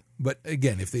feel right. But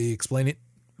again, if they explain it,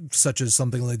 such as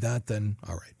something like that, then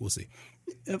all right, we'll see.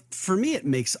 For me, it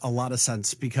makes a lot of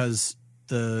sense because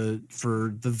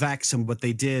for the Vex and what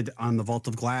they did on the Vault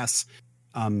of Glass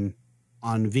on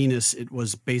Venus, it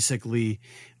was basically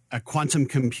a quantum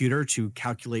computer to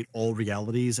calculate all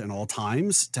realities and all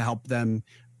times to help them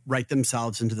write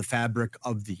themselves into the fabric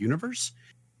of the universe.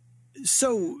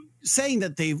 So saying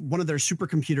that one of their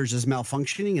supercomputers is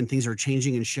malfunctioning and things are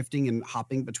changing and shifting and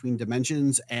hopping between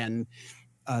dimensions and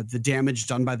the damage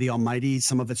done by the Almighty,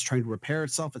 some of it's trying to repair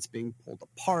itself, it's being pulled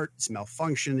apart, it's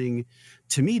malfunctioning.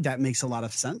 To me, that makes a lot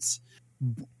of sense.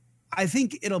 I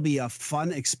think it'll be a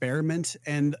fun experiment,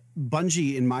 and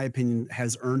Bungie, in my opinion,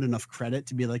 has earned enough credit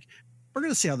to be like, we're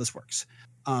going to see how this works.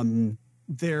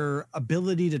 Their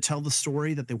ability to tell the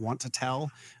story that they want to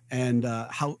tell, and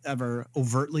however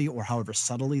overtly or however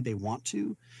subtly they want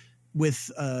to,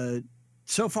 with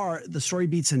so far, the story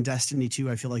beats in Destiny 2,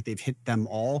 I feel like they've hit them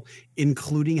all,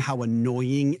 including how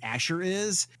annoying Asher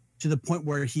is, to the point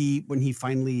where when he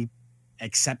finally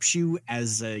accepts you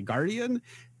as a guardian,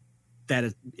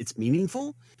 that it's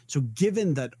meaningful. So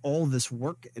given that all this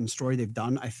work and story they've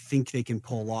done, I think they can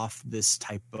pull off this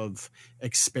type of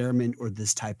experiment or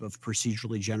this type of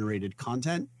procedurally generated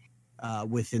content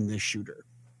within this shooter.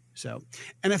 So,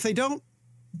 and if they don't,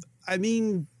 I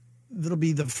mean, that'll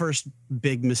be the first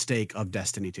big mistake of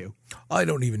Destiny 2. I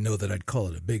don't even know that I'd call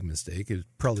it a big mistake. It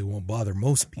probably won't bother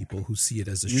most people who see it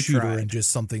as a shooter and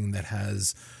just something that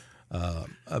has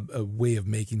a way of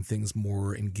making things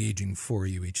more engaging for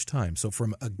you each time. So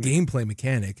from a gameplay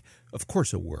mechanic, of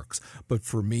course it works. But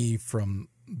for me, from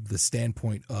the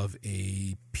standpoint of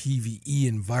a PvE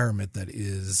environment that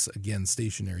is, again,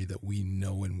 stationary, that we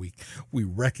know and we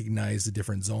recognize the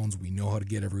different zones, we know how to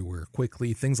get everywhere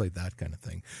quickly, things like that kind of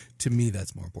thing. To me,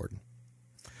 that's more important.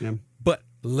 Yeah. But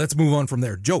let's move on from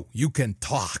there. Joe, you can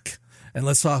talk. And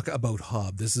let's talk about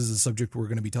Hob. This is a subject we're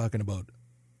going to be talking about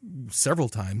several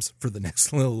times for the next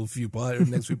few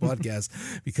podcasts,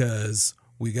 because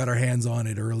we got our hands on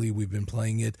it early. We've been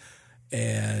playing it,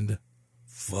 and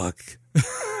fuck,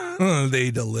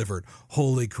 they delivered.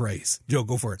 Holy Christ. Joe,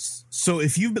 go for it. So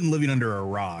if you've been living under a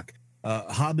rock,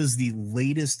 Hob is the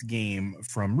latest game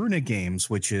from Runic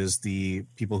Games, which is the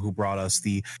people who brought us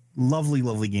the lovely,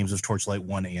 lovely games of Torchlight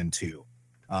 1 and 2.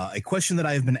 A question that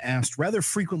I have been asked rather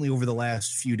frequently over the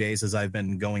last few days as I've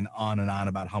been going on and on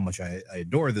about how much I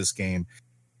adore this game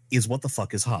is, what the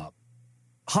fuck is Hob?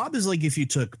 Hob is like if you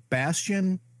took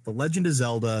Bastion, The Legend of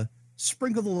Zelda,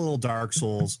 sprinkled a little Dark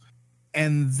Souls,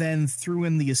 and then threw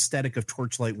in the aesthetic of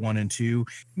Torchlight 1 and 2,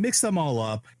 mixed them all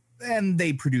up, and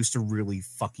they produced a really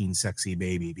fucking sexy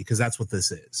baby, because that's what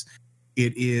this is.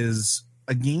 It is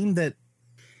a game that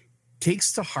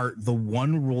takes to heart the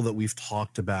one rule that we've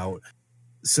talked about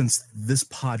since this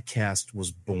podcast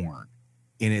was born.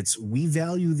 And it's, we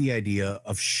value the idea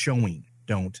of showing,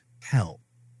 don't tell.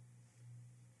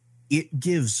 It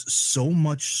gives so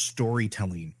much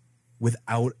storytelling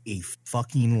without a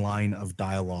fucking line of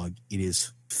dialogue. It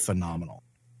is phenomenal.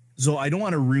 So I don't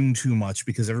want to ruin too much,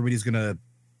 because everybody's going to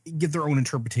get their own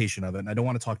interpretation of it. And I don't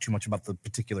want to talk too much about the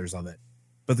particulars of it.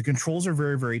 But the controls are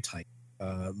very, very tight.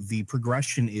 The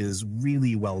progression is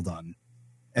really well done.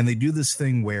 And they do this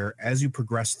thing where as you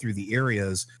progress through the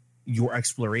areas, your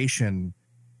exploration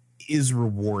is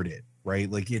rewarded,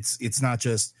 right? Like it's not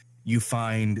just you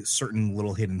find certain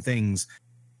little hidden things,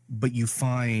 but you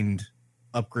find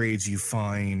upgrades, you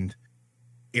find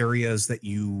areas that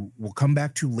you will come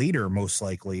back to later, most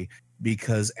likely,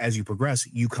 because as you progress,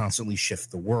 you constantly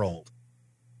shift the world.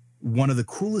 One of the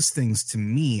coolest things to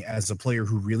me as a player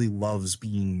who really loves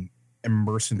being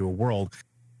immersed into a world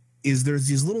is there's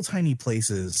these little tiny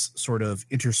places sort of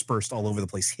interspersed all over the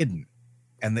place, hidden,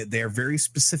 and that they're very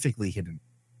specifically hidden,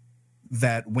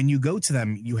 that when you go to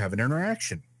them, you have an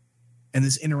interaction. And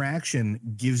this interaction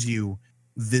gives you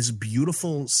this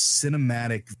beautiful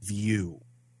cinematic view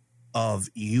of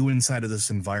you inside of this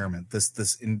environment,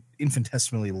 this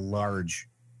infinitesimally large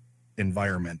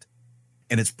environment.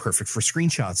 And it's perfect for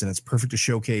screenshots, and it's perfect to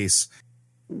showcase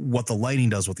what the lighting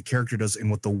does, what the character does, and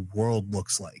what the world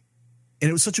looks like. And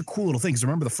it was such a cool little thing. Because I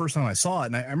remember the first time I saw it,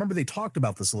 and I remember they talked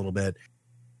about this a little bit.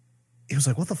 It was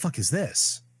like, what the fuck is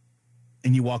this?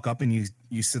 And you walk up and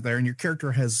you sit there, and your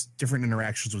character has different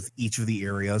interactions with each of the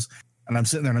areas. And I'm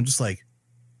sitting there and I'm just like,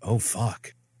 oh,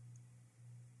 fuck.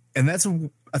 And that's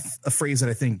a phrase that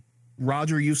I think,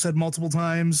 Roger, you said multiple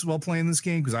times while playing this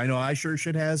game, because I know I sure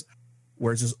shit has,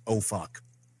 where it's just, oh, fuck.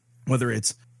 Whether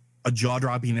it's a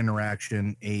jaw-dropping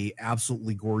interaction, a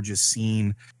absolutely gorgeous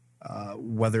scene,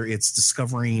 whether it's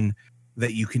discovering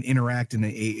that you can interact in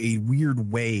a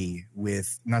weird way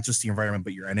with not just the environment,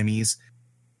 but your enemies,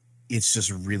 it's just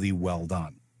really well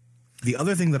done. The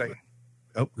other thing that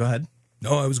go ahead.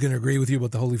 No, I was going to agree with you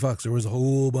about the holy fucks. There was a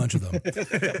whole bunch of them.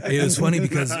 It was funny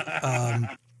because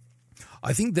I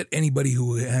think that anybody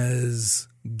who has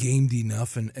gamed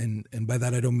enough, and by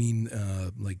that I don't mean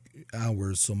like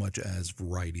hours so much as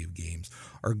variety of games,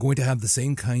 are going to have the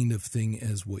same kind of thing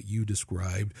as what you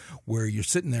described, where you're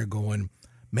sitting there going,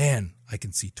 man, I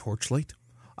can see Torchlight.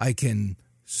 I can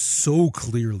so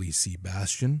clearly see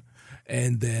Bastion.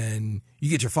 And then you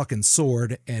get your fucking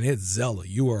sword and it's Zelda.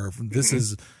 This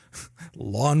is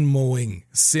lawn mowing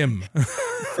sim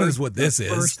is what this is.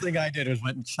 First thing I did was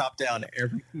went and chopped down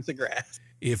every piece of grass.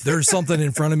 If there's something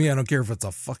in front of me, I don't care if it's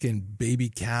a fucking baby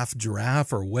calf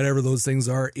giraffe or whatever those things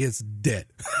are, it's dead.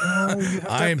 Oh, you have to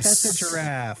pet the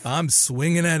giraffe. I'm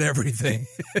swinging at everything.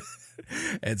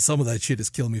 And some of that shit has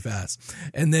killed me fast.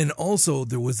 And then also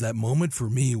there was that moment for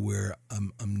me where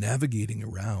I'm navigating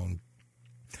around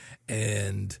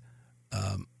and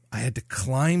I had to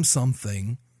climb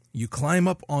something. You climb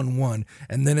up on one,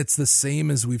 and then it's the same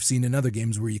as we've seen in other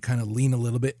games where you kind of lean a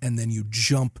little bit and then you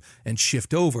jump and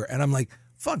shift over. And I'm like,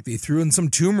 fuck, they threw in some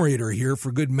Tomb Raider here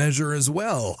for good measure as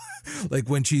well. Like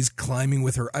when she's climbing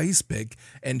with her ice pick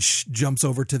and jumps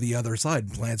over to the other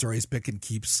side, plants her ice pick and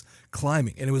keeps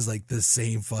climbing. And it was like the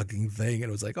same fucking thing. And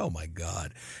it was like, oh my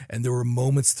God. And there were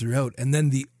moments throughout. And then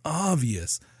the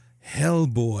obvious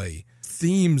Hellboy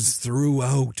themes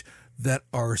throughout that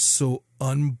are so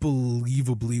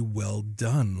unbelievably well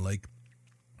done. Like,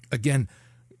 again,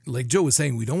 like Joe was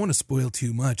saying, we don't want to spoil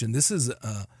too much. And this is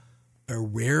a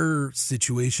rare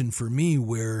situation for me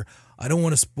where I don't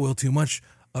want to spoil too much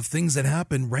of things that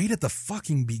happen right at the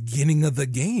fucking beginning of the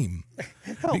game.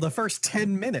 Hell, the first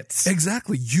 10 minutes.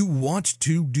 Exactly. You want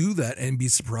to do that and be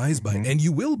surprised by it. And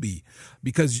you will be,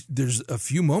 because there's a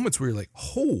few moments where you're like,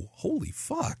 oh, holy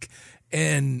fuck.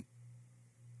 And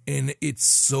it's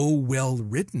so well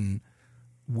written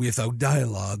without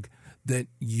dialogue that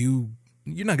you're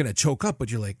not going to choke up, but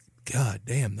you're like, God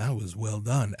damn, that was well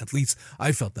done. At least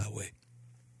I felt that way.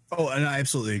 Oh, and I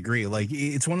absolutely agree. Like,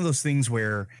 it's one of those things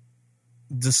where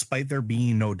despite there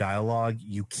being no dialogue,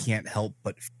 you can't help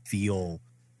but feel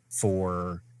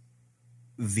for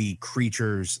the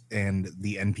creatures and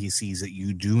the NPCs that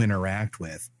you do interact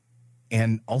with.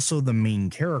 And also the main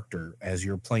character as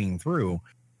you're playing through,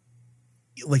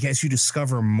 like as you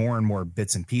discover more and more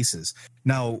bits and pieces.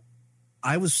 Now,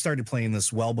 I started playing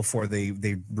this well before they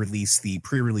released the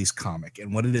pre-release comic.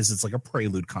 And what it is, it's like a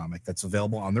prelude comic that's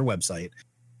available on their website.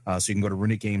 So you can go to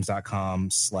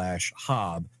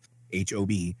runicgames.com/Hob,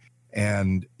 HOB,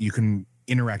 and you can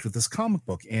interact with this comic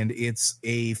book. And it's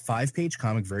a 5-page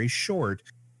comic, very short,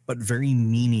 but very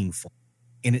meaningful.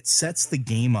 And it sets the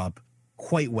game up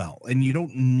quite well. And you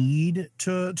don't need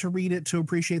to read it to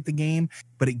appreciate the game,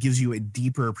 but it gives you a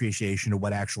deeper appreciation of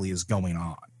what actually is going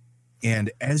on.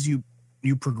 And as you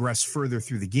progress further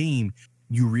through the game,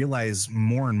 you realize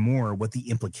more and more what the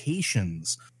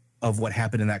implications of what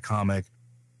happened in that comic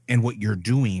and what you're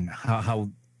doing, how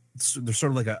there's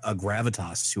sort of like a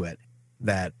gravitas to it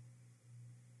that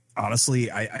honestly,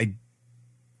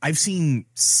 I've seen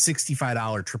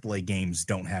 $65 AAA games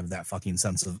don't have that fucking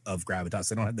sense of gravitas.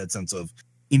 They don't have that sense of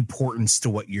importance to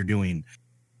what you're doing.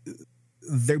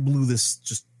 They blew this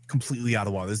just completely out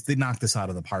of the water. They knocked this out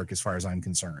of the park as far as I'm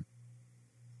concerned.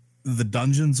 The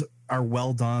dungeons are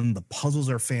well done. The puzzles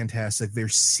are fantastic. They're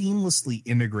seamlessly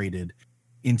integrated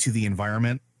into the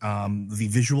environment. The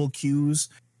visual cues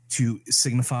to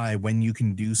signify when you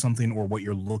can do something or what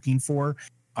you're looking for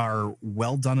are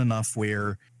well done enough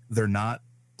where they're not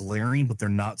glaring, but they're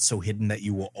not so hidden that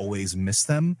you will always miss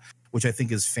them, which I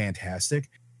think is fantastic.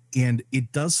 And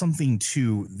it does something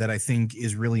too that I think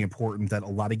is really important that a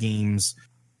lot of games,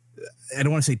 I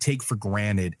don't want to say take for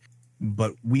granted,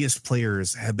 but we as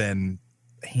players have been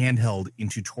handheld in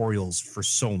tutorials for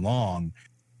so long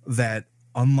that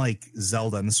unlike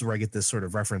Zelda, and this is where I get this sort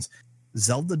of reference,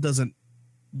 Zelda doesn't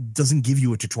give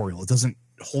you a tutorial. It doesn't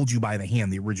hold you by the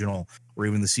hand, the original or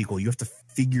even the sequel. You have to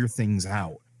figure things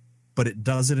out. But it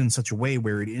does it in such a way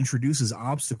where it introduces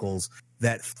obstacles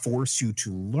that force you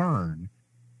to learn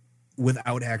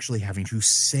without actually having to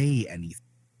say anything.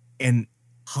 And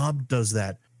Hob does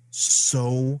that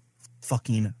so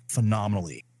fucking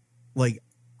phenomenally. Like,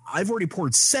 I've already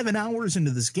poured 7 hours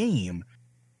into this game,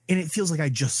 and it feels like I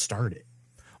just started.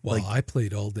 Well, Like, I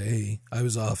played all day. I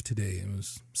was off today. It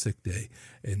was a sick day.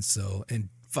 And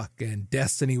fucking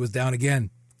Destiny was down again.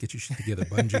 Get your shit together,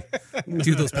 Bungie.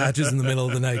 Do those patches in the middle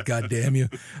of the night. God damn you.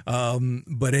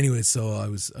 But anyway, so I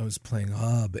was playing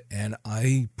Hob, and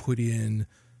I put in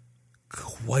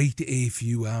quite a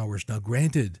few hours. Now,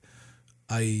 granted,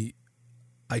 I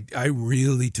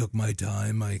really took my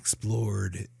time. I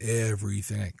explored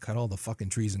everything. I cut all the fucking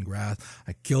trees and grass.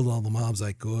 I killed all the mobs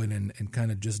I could and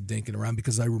kind of just dinking around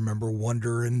because I remember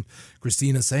Wonder and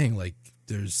Christina saying, like,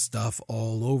 there's stuff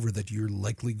all over that you're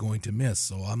likely going to miss.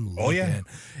 So I'm looking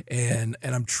and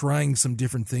I'm trying some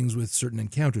different things with certain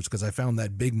encounters because I found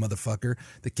that big motherfucker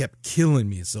that kept killing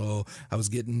me. So I was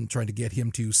trying to get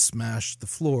him to smash the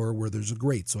floor where there's a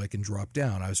grate so I can drop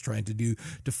down. I was trying to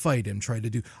fight him,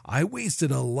 I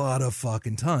wasted a lot of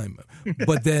fucking time,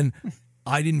 but then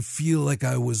I didn't feel like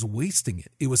I was wasting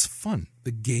it. It was fun.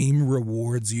 The game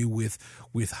rewards you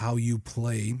with how you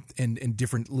play and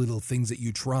different little things that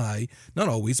you try. Not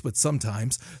always, but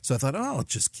sometimes. So I thought, I'll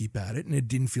just keep at it. And it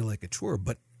didn't feel like a chore.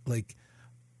 But, like,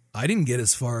 I didn't get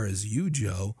as far as you,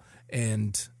 Joe.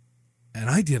 And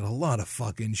I did a lot of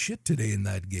fucking shit today in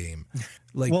that game.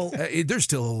 Like, well, there's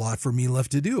still a lot for me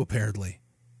left to do, apparently.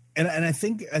 And I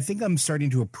think I'm starting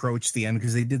to approach the end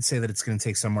because they did say that it's going to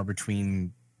take somewhere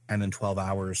between 10 and 12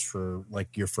 hours for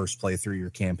like your first playthrough, your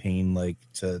campaign, like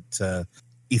to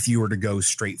if you were to go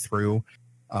straight through.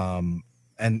 And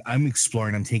I'm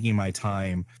exploring, I'm taking my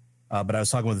time. But I was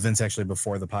talking with Vince actually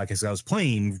before the podcast. I was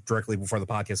playing directly before the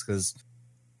podcast because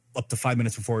up to 5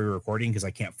 minutes before we were recording because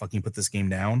I can't fucking put this game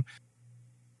down.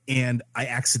 And I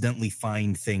accidentally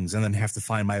find things and then have to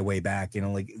find my way back. You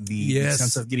know, like the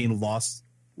sense of getting lost,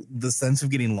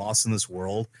 in this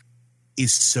world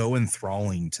is so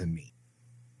enthralling to me.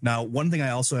 Now, one thing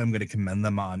I also am going to commend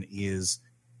them on is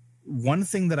one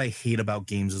thing that I hate about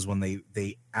games is when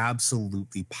they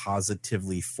absolutely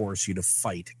positively force you to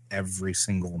fight every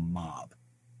single mob.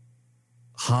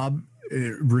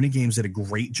 Runic Games did a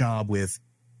great job with,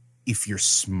 if you're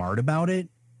smart about it,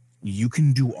 you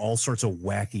can do all sorts of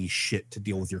wacky shit to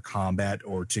deal with your combat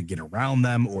or to get around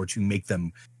them or to make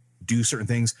them do certain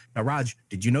things. Now, Raj,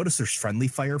 did you notice there's friendly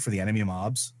fire for the enemy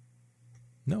mobs?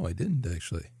 No, I didn't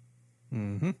actually.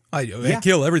 Mm-hmm. I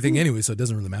kill everything anyway, so it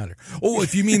doesn't really matter. Oh,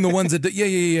 if you mean the ones that,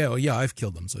 yeah, I've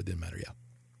killed them, so it didn't matter, yeah.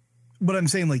 But I'm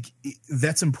saying, like,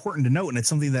 that's important to note, and it's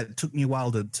something that took me a while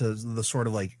to the sort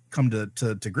of like come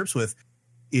to grips with,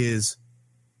 is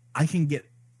I can get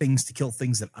things to kill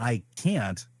things that I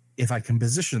can't if I can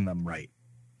position them right.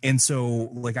 And so,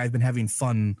 like, I've been having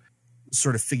fun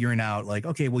sort of figuring out, like,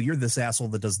 okay, well, you're this asshole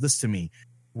that does this to me.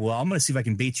 Well, I'm going to see if I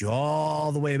can bait you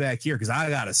all the way back here because I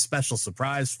got a special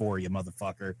surprise for you,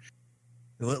 motherfucker.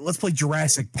 Let's play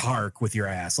Jurassic Park with your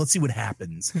ass. Let's see what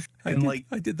happens. I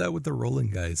did that with the rolling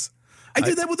guys. I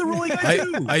did that with the rolling guys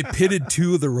too. I pitted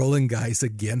two of the rolling guys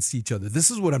against each other. This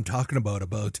is what I'm talking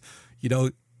about, you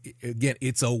know, again,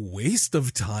 it's a waste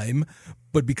of time,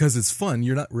 but because it's fun,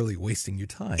 you're not really wasting your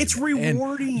time. It's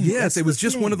rewarding. And yes, it was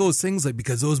just one of those things, like,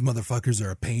 because those motherfuckers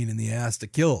are a pain in the ass to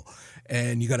kill,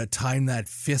 and you got to time that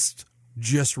fist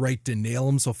just right to nail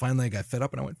them. So finally I got fed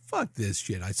up and I went, fuck this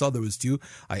shit. I saw there was two.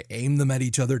 I aimed them at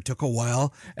each other. It took a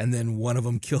while, and then one of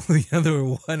them killed the other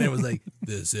one. It was like,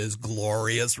 this is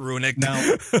glorious, Runic.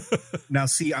 Now,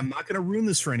 see, I'm not going to ruin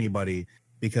this for anybody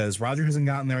because Roger hasn't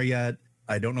gotten there yet.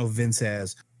 I don't know if Vince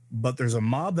has. But there's a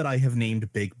mob that I have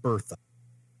named Big Bertha.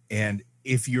 And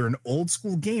if you're an old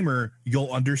school gamer,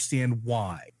 you'll understand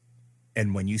why.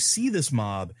 And when you see this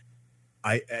mob,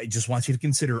 I just want you to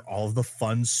consider all of the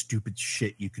fun, stupid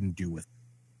shit you can do with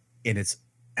it. And it's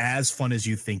as fun as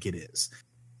you think it is.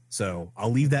 So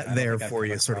I'll leave that there for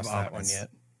you, sort of that one yet.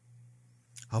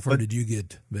 How far did you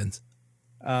get, Vince?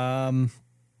 I'm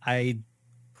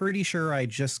pretty sure I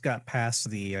just got past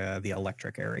the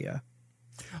electric area.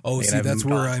 Oh, see, that's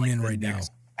where I'm in right now.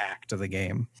 Act of the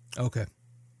game. Okay.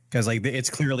 Because like it's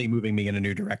clearly moving me in a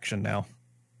new direction now.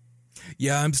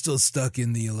 Yeah, I'm still stuck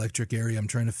in the electric area. I'm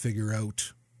trying to figure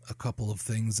out a couple of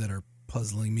things that are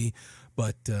puzzling me,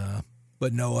 but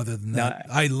no, other than that,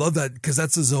 I love that because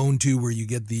that's a zone too where you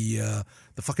get the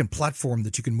fucking platform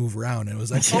that you can move around, and it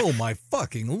was like, oh my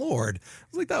fucking Lord, I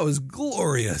was like, that was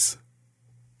glorious.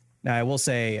 Now, I will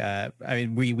say, I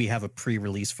mean, we have a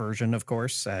pre-release version, of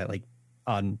course.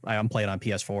 I'm playing on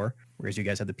PS4, whereas you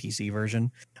guys had the PC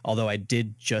version. Although I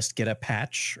did just get a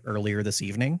patch earlier this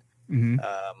evening.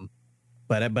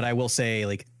 But I will say,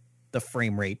 like, the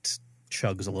frame rate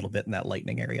chugs a little bit in that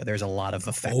lightning area. There's a lot of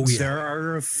effects. Oh, yeah. There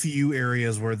are a few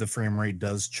areas where the frame rate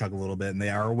does chug a little bit, and they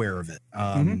are aware of it.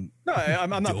 No, I'm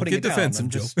not Don't putting get it defensive,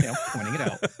 down. I'm just pointing it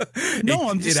out.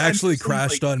 No, it actually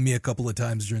crashed on me a couple of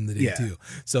times during the day too.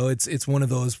 So it's one of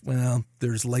those. Well,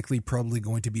 there's likely probably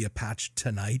going to be a patch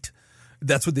tonight.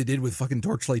 That's what they did with fucking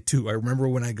Torchlight 2. I remember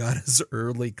when I got his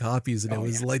early copies, and it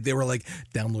was like they were like,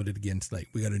 download it again tonight.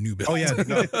 We got a new build. Oh yeah.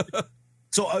 No.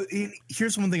 So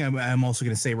here's one thing I'm also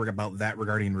going to say about that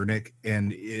regarding Runic,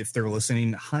 and if they're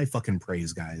listening, high fucking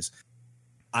praise, guys.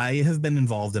 I have been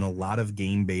involved in a lot of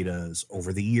game betas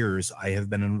over the years. I have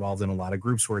been involved in a lot of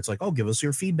groups where it's like, oh, give us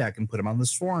your feedback and put them on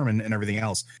this forum and everything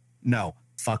else. No,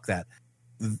 fuck that.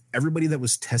 Everybody that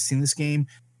was testing this game,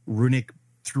 Runic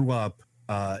threw up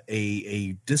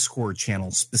a Discord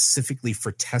channel specifically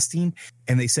for testing,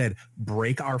 and they said,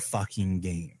 break our fucking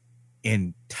game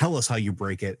and tell us how you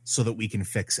break it so that we can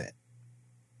fix it.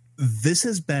 This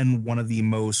has been one of the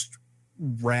most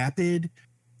rapid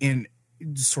and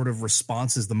sort of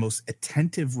responses, the most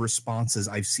attentive responses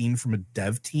I've seen from a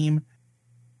dev team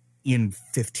in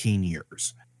 15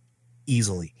 years.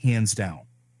 Easily, hands down.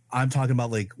 I'm talking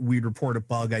about, like, we'd report a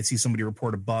bug. I'd see somebody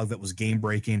report a bug that was game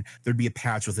breaking. There'd be a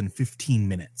patch within 15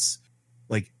 minutes.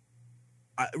 Like,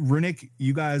 Runic,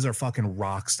 you guys are fucking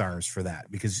rock stars for that,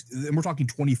 because and we're talking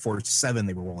 24/7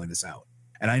 they were rolling this out.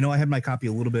 And I know I had my copy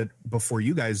a little bit before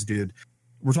you guys did.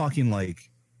 We're talking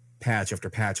like patch after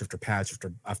patch after patch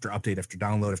after update after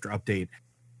download after update.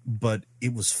 But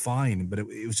it was fine. But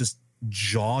it was just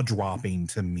jaw-dropping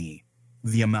to me,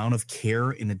 the amount of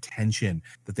care and attention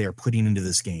that they are putting into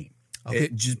this game. Okay.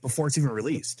 Just before it's even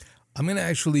released. I'm going to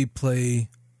actually play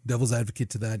devil's advocate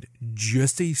to that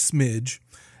just a smidge.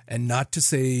 And not to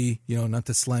say, not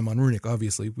to slam on Runic.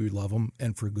 Obviously, we love them,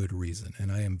 and for good reason. And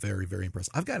I am very, very impressed.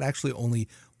 I've got actually only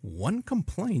one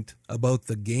complaint about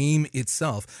the game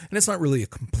itself. And it's not really a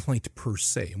complaint per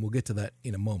se, and we'll get to that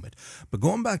in a moment. But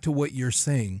going back to what you're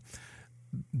saying,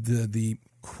 the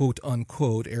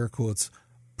quote-unquote, air quotes,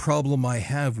 problem I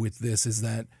have with this is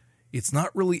that it's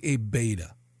not really a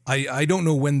beta. I don't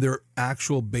know when their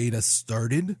actual beta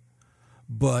started,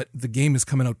 but the game is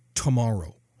coming out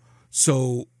tomorrow.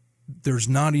 So there's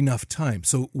not enough time.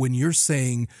 So when you're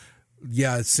saying,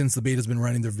 yeah, since the beta's been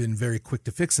running, they've been very quick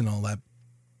to fix and all that,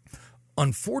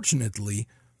 unfortunately,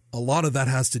 a lot of that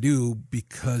has to do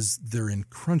because they're in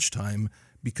crunch time,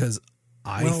 because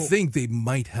I think they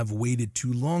might have waited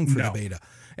too long for the beta.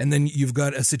 And then you've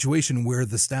got a situation where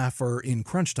the staff are in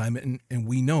crunch time, and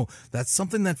we know that's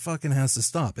something that fucking has to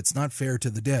stop. It's not fair to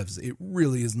the devs. It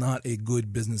really is not a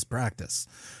good business practice.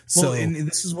 So, and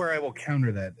this is where I will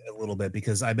counter that a little bit,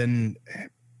 because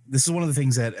this is one of the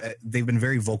things that they've been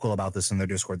very vocal about this in their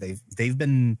Discord.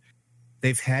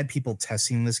 They've had people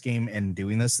testing this game and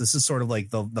doing this. This is sort of like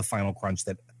the final crunch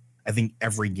that I think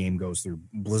every game goes through.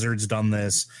 Blizzard's done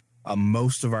this.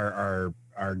 Most of our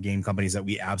game companies that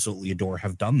we absolutely adore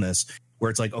have done this, where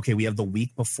it's like, okay, we have the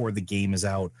week before the game is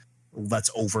out,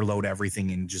 let's overload everything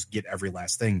and just get every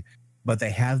last thing. But they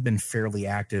have been fairly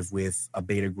active with a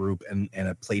beta group and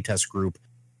a playtest group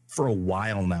for a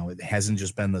while now. It hasn't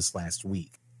just been this last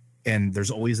week. And there's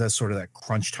always that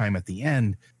crunch time at the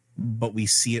end, but we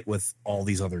see it with all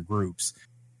these other groups.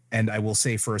 And I will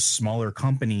say, for a smaller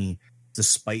company,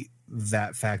 despite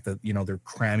that fact that, they're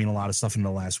cramming a lot of stuff in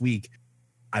the last week,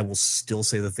 I will still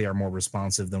say that they are more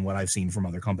responsive than what I've seen from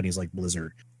other companies like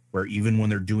Blizzard, where even when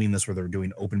they're doing this, where they're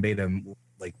doing open beta, and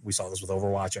like we saw this with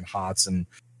Overwatch and HOTS and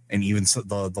even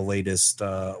the latest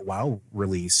WoW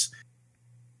release,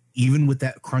 even with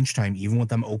that crunch time, even with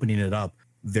them opening it up,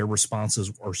 their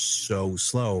responses are so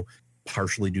slow,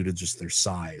 partially due to just their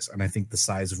size. And I think the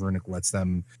size of Runic lets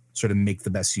them sort of make the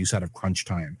best use out of crunch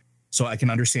time. So I can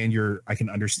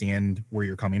understand where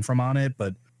you're coming from on it,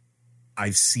 but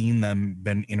I've seen them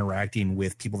been interacting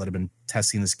with people that have been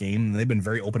testing this game, and they've been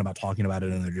very open about talking about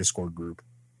it in their Discord group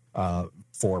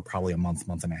for probably a month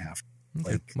and a half.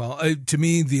 Okay. To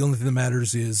me, the only thing that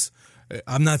matters is,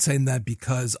 I'm not saying that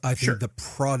because I think the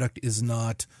product is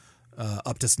not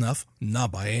up to snuff,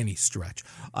 not by any stretch.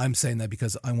 I'm saying that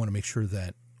because I want to make sure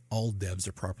that all devs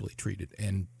are properly treated,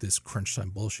 and this crunch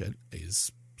time bullshit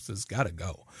has got to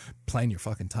go. Plan your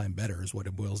fucking time better is what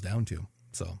it boils down to.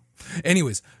 So,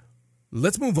 anyways,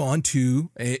 let's move on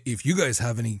to, if you guys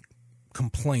have any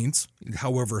complaints,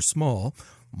 however small.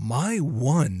 My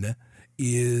one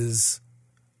is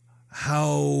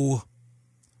how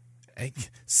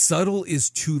Subtle is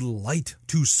too light,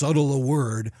 too subtle a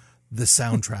word. The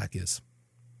soundtrack is.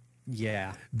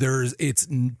 Yeah. It's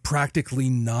practically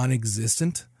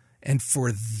non-existent. And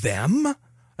for them,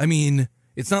 I mean,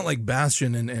 it's not like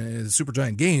Bastion and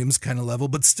Supergiant Games kind of level,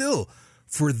 but still,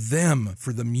 for them,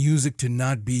 for the music to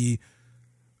not be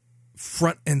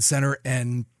front and center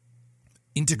and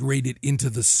integrated into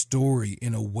the story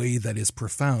in a way that is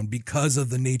profound because of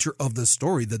the nature of the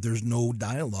story, that there's no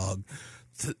dialogue,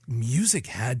 the music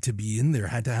had to be in there,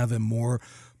 had to have a more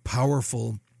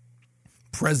powerful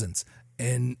presence,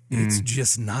 and it's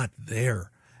just not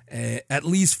there, at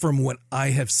least from what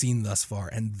I have seen thus far,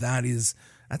 and that's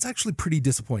actually pretty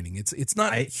disappointing. It's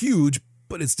not huge,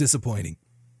 but it's disappointing.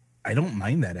 I don't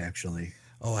mind that, actually.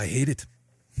 Oh, I hate it.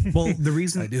 Well, the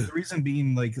reason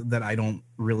being like that I don't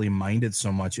really mind it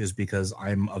so much is because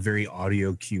I'm a very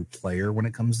audio cue player when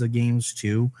it comes to games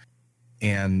too,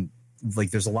 and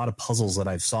like there's a lot of puzzles that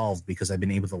I've solved because I've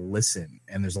been able to listen,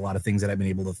 and there's a lot of things that I've been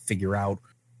able to figure out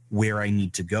where I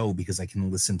need to go because I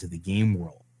can listen to the game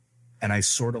world. And I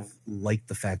sort of like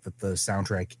the fact that the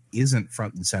soundtrack isn't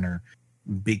front and center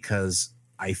because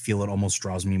I feel it almost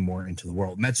draws me more into the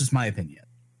world. And that's just my opinion.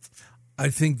 I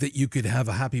think that you could have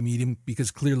a happy medium because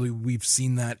clearly we've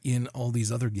seen that in all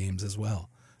these other games as well,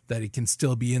 that it can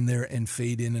still be in there and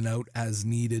fade in and out as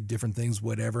needed, different things,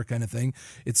 whatever kind of thing.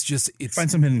 It's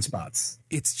find some hidden spots.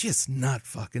 It's just not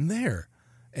fucking there.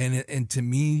 And to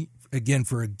me, again,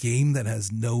 for a game that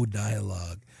has no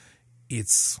dialogue,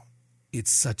 it's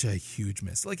such a huge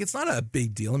miss. Like, it's not a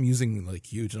big deal. I'm using like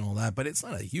huge and all that, but it's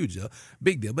not a huge deal,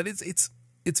 big deal, but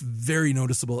it's very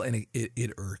noticeable, and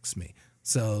it irks me.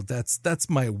 So that's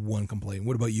my one complaint.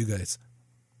 What about you guys?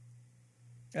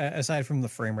 Aside from the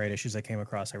frame rate issues I came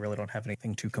across, I really don't have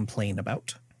anything to complain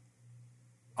about.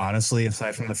 Honestly,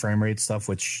 aside from the frame rate stuff,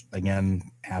 which again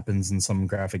happens in some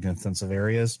graphic intensive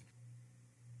areas,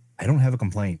 I don't have a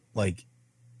complaint. Like,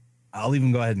 I'll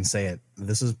even go ahead and say it.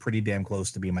 This is pretty damn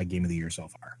close to being my game of the year so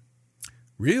far.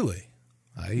 Really?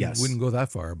 I wouldn't go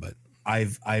that far, but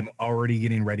I'm already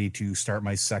getting ready to start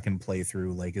my second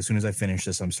playthrough. Like, as soon as I finish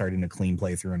this, I'm starting a clean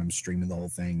playthrough and I'm streaming the whole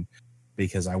thing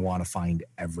because I want to find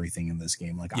everything in this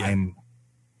game. Like, I'm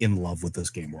in love with this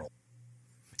game world.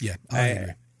 Yeah, I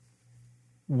agree.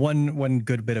 One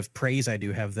good bit of praise I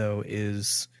do have, though,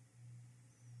 is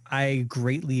I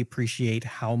greatly appreciate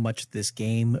how much this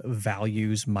game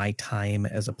values my time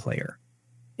as a player,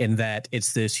 in that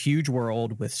it's this huge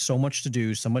world with so much to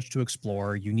do, so much to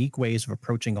explore, unique ways of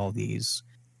approaching all these.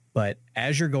 But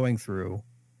as you're going through,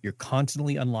 you're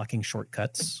constantly unlocking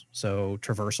shortcuts. So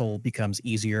traversal becomes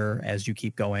easier as you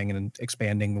keep going and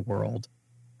expanding the world.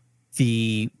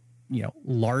 The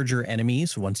larger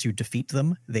enemies, once you defeat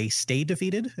them, they stay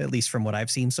defeated, at least from what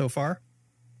I've seen so far.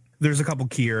 There's a couple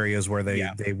key areas where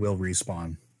they will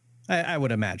respawn. I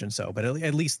would imagine so, but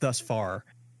at least thus far,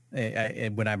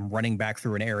 when I'm running back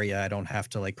through an area, I don't have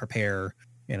to like prepare.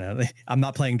 I'm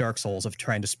not playing Dark Souls of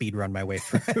trying to speed run my way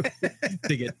through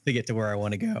to get to where I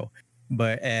want to go.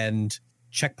 And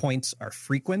checkpoints are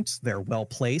frequent; they're well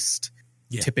placed,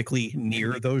 typically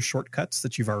near those shortcuts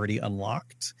that you've already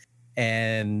unlocked.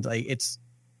 And it's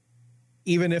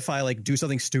even if I like do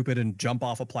something stupid and jump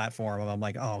off a platform, I'm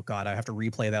like, oh god, I have to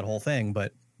replay that whole thing.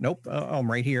 But nope,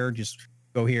 I'm right here. Just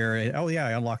go here. Oh yeah,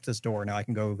 I unlocked this door. Now I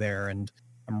can go there, and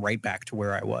I'm right back to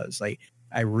where I was. Like,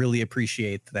 I really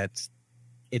appreciate that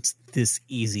it's this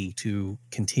easy to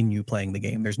continue playing the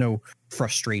game. There's no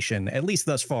frustration, at least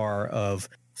thus far, of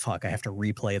fuck, I have to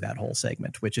replay that whole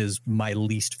segment, which is my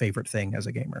least favorite thing as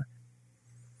a gamer.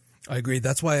 I agree.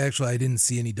 That's why actually I didn't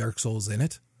see any Dark Souls in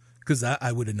it, because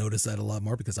I would have noticed that a lot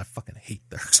more, because I fucking hate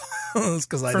Dark Souls.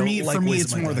 Because for me,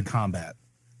 it's more the combat.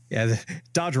 Yeah, the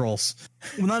dodge rolls.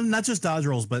 Well, not just dodge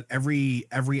rolls, but every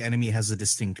enemy has a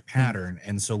distinct pattern,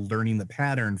 and so learning the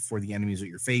pattern for the enemies that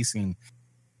you're facing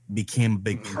became a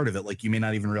big part of it. Like, you may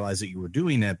not even realize that you were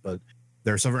doing it, but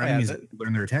there are several enemies that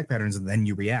learn their attack patterns, and then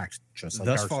you react. Just like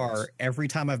thus far, every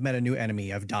time I've met a new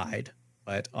enemy, I've died,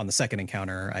 but on the second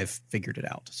encounter, I've figured it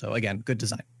out. So again, good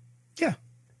design. Yeah.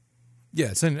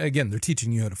 Yes, and again, they're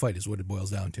teaching you how to fight is what it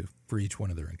boils down to for each one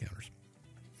of their encounters.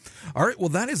 All right, well,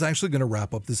 that is actually going to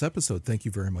wrap up this episode. Thank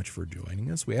you very much for joining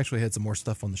us. We actually had some more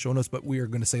stuff on the show notes, but we are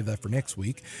going to save that for next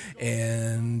week.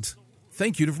 And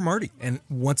thank you to Marty. And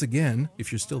once again,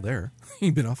 if you're still there,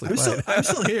 you've been awfully quiet. I'm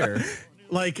still here.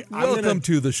 Like, welcome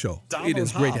to the show. It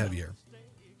is great to have you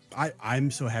here.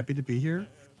 I'm so happy to be here.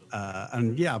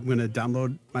 And yeah, I'm going to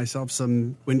download myself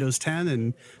some Windows 10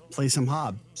 and play some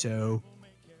Hob. So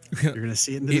you're going to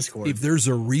see it in the Discord. If there's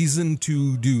a reason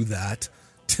to do that,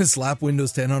 to slap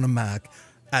Windows 10 on a Mac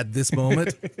at this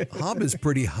moment, Hob is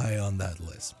pretty high on that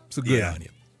list. So good on you.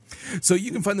 So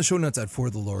you can find the show notes at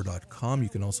forthelore.com. You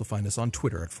can also find us on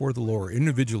Twitter at forthelore.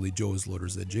 Individually, Joe is Loader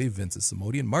ZJ, Vince is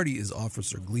Samodian, Marty is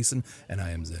Officer Gleason, and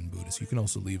I am Zen Buddhist. You can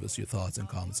also leave us your thoughts and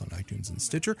comments on iTunes and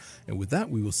Stitcher. And with that,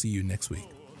 we will see you next week.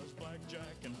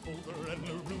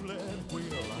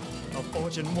 A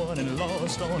fortune won and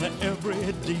lost on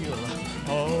every deal.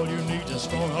 All you need is a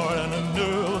strong heart and a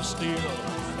nerve of steel.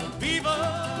 Viva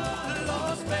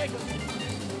Las Vegas!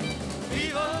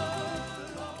 Viva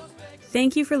Las Vegas!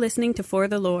 Thank you for listening to For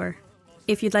the Lore.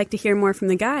 If you'd like to hear more from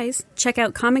the guys, check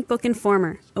out Comic Book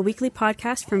Informer, a weekly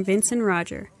podcast from Vince and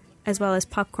Roger, as well as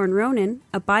Popcorn Ronin,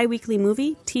 a bi-weekly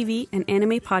movie, TV, and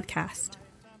anime podcast.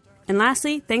 And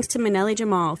lastly, thanks to Manelli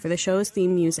Jamal for the show's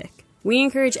theme music. We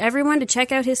encourage everyone to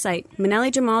check out his site,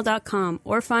 manellijamal.com,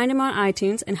 or find him on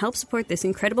iTunes and help support this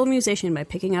incredible musician by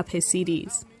picking up his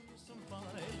CDs.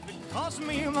 It cost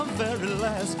me my very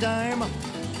last dime.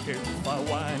 If I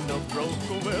wind up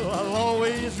broke, well, I'll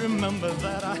always remember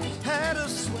that I had a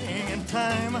swing in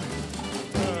time.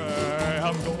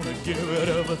 I'm gonna give it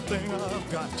everything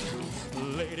I've got.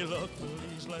 Lady luck,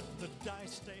 please let the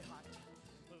dice stay high.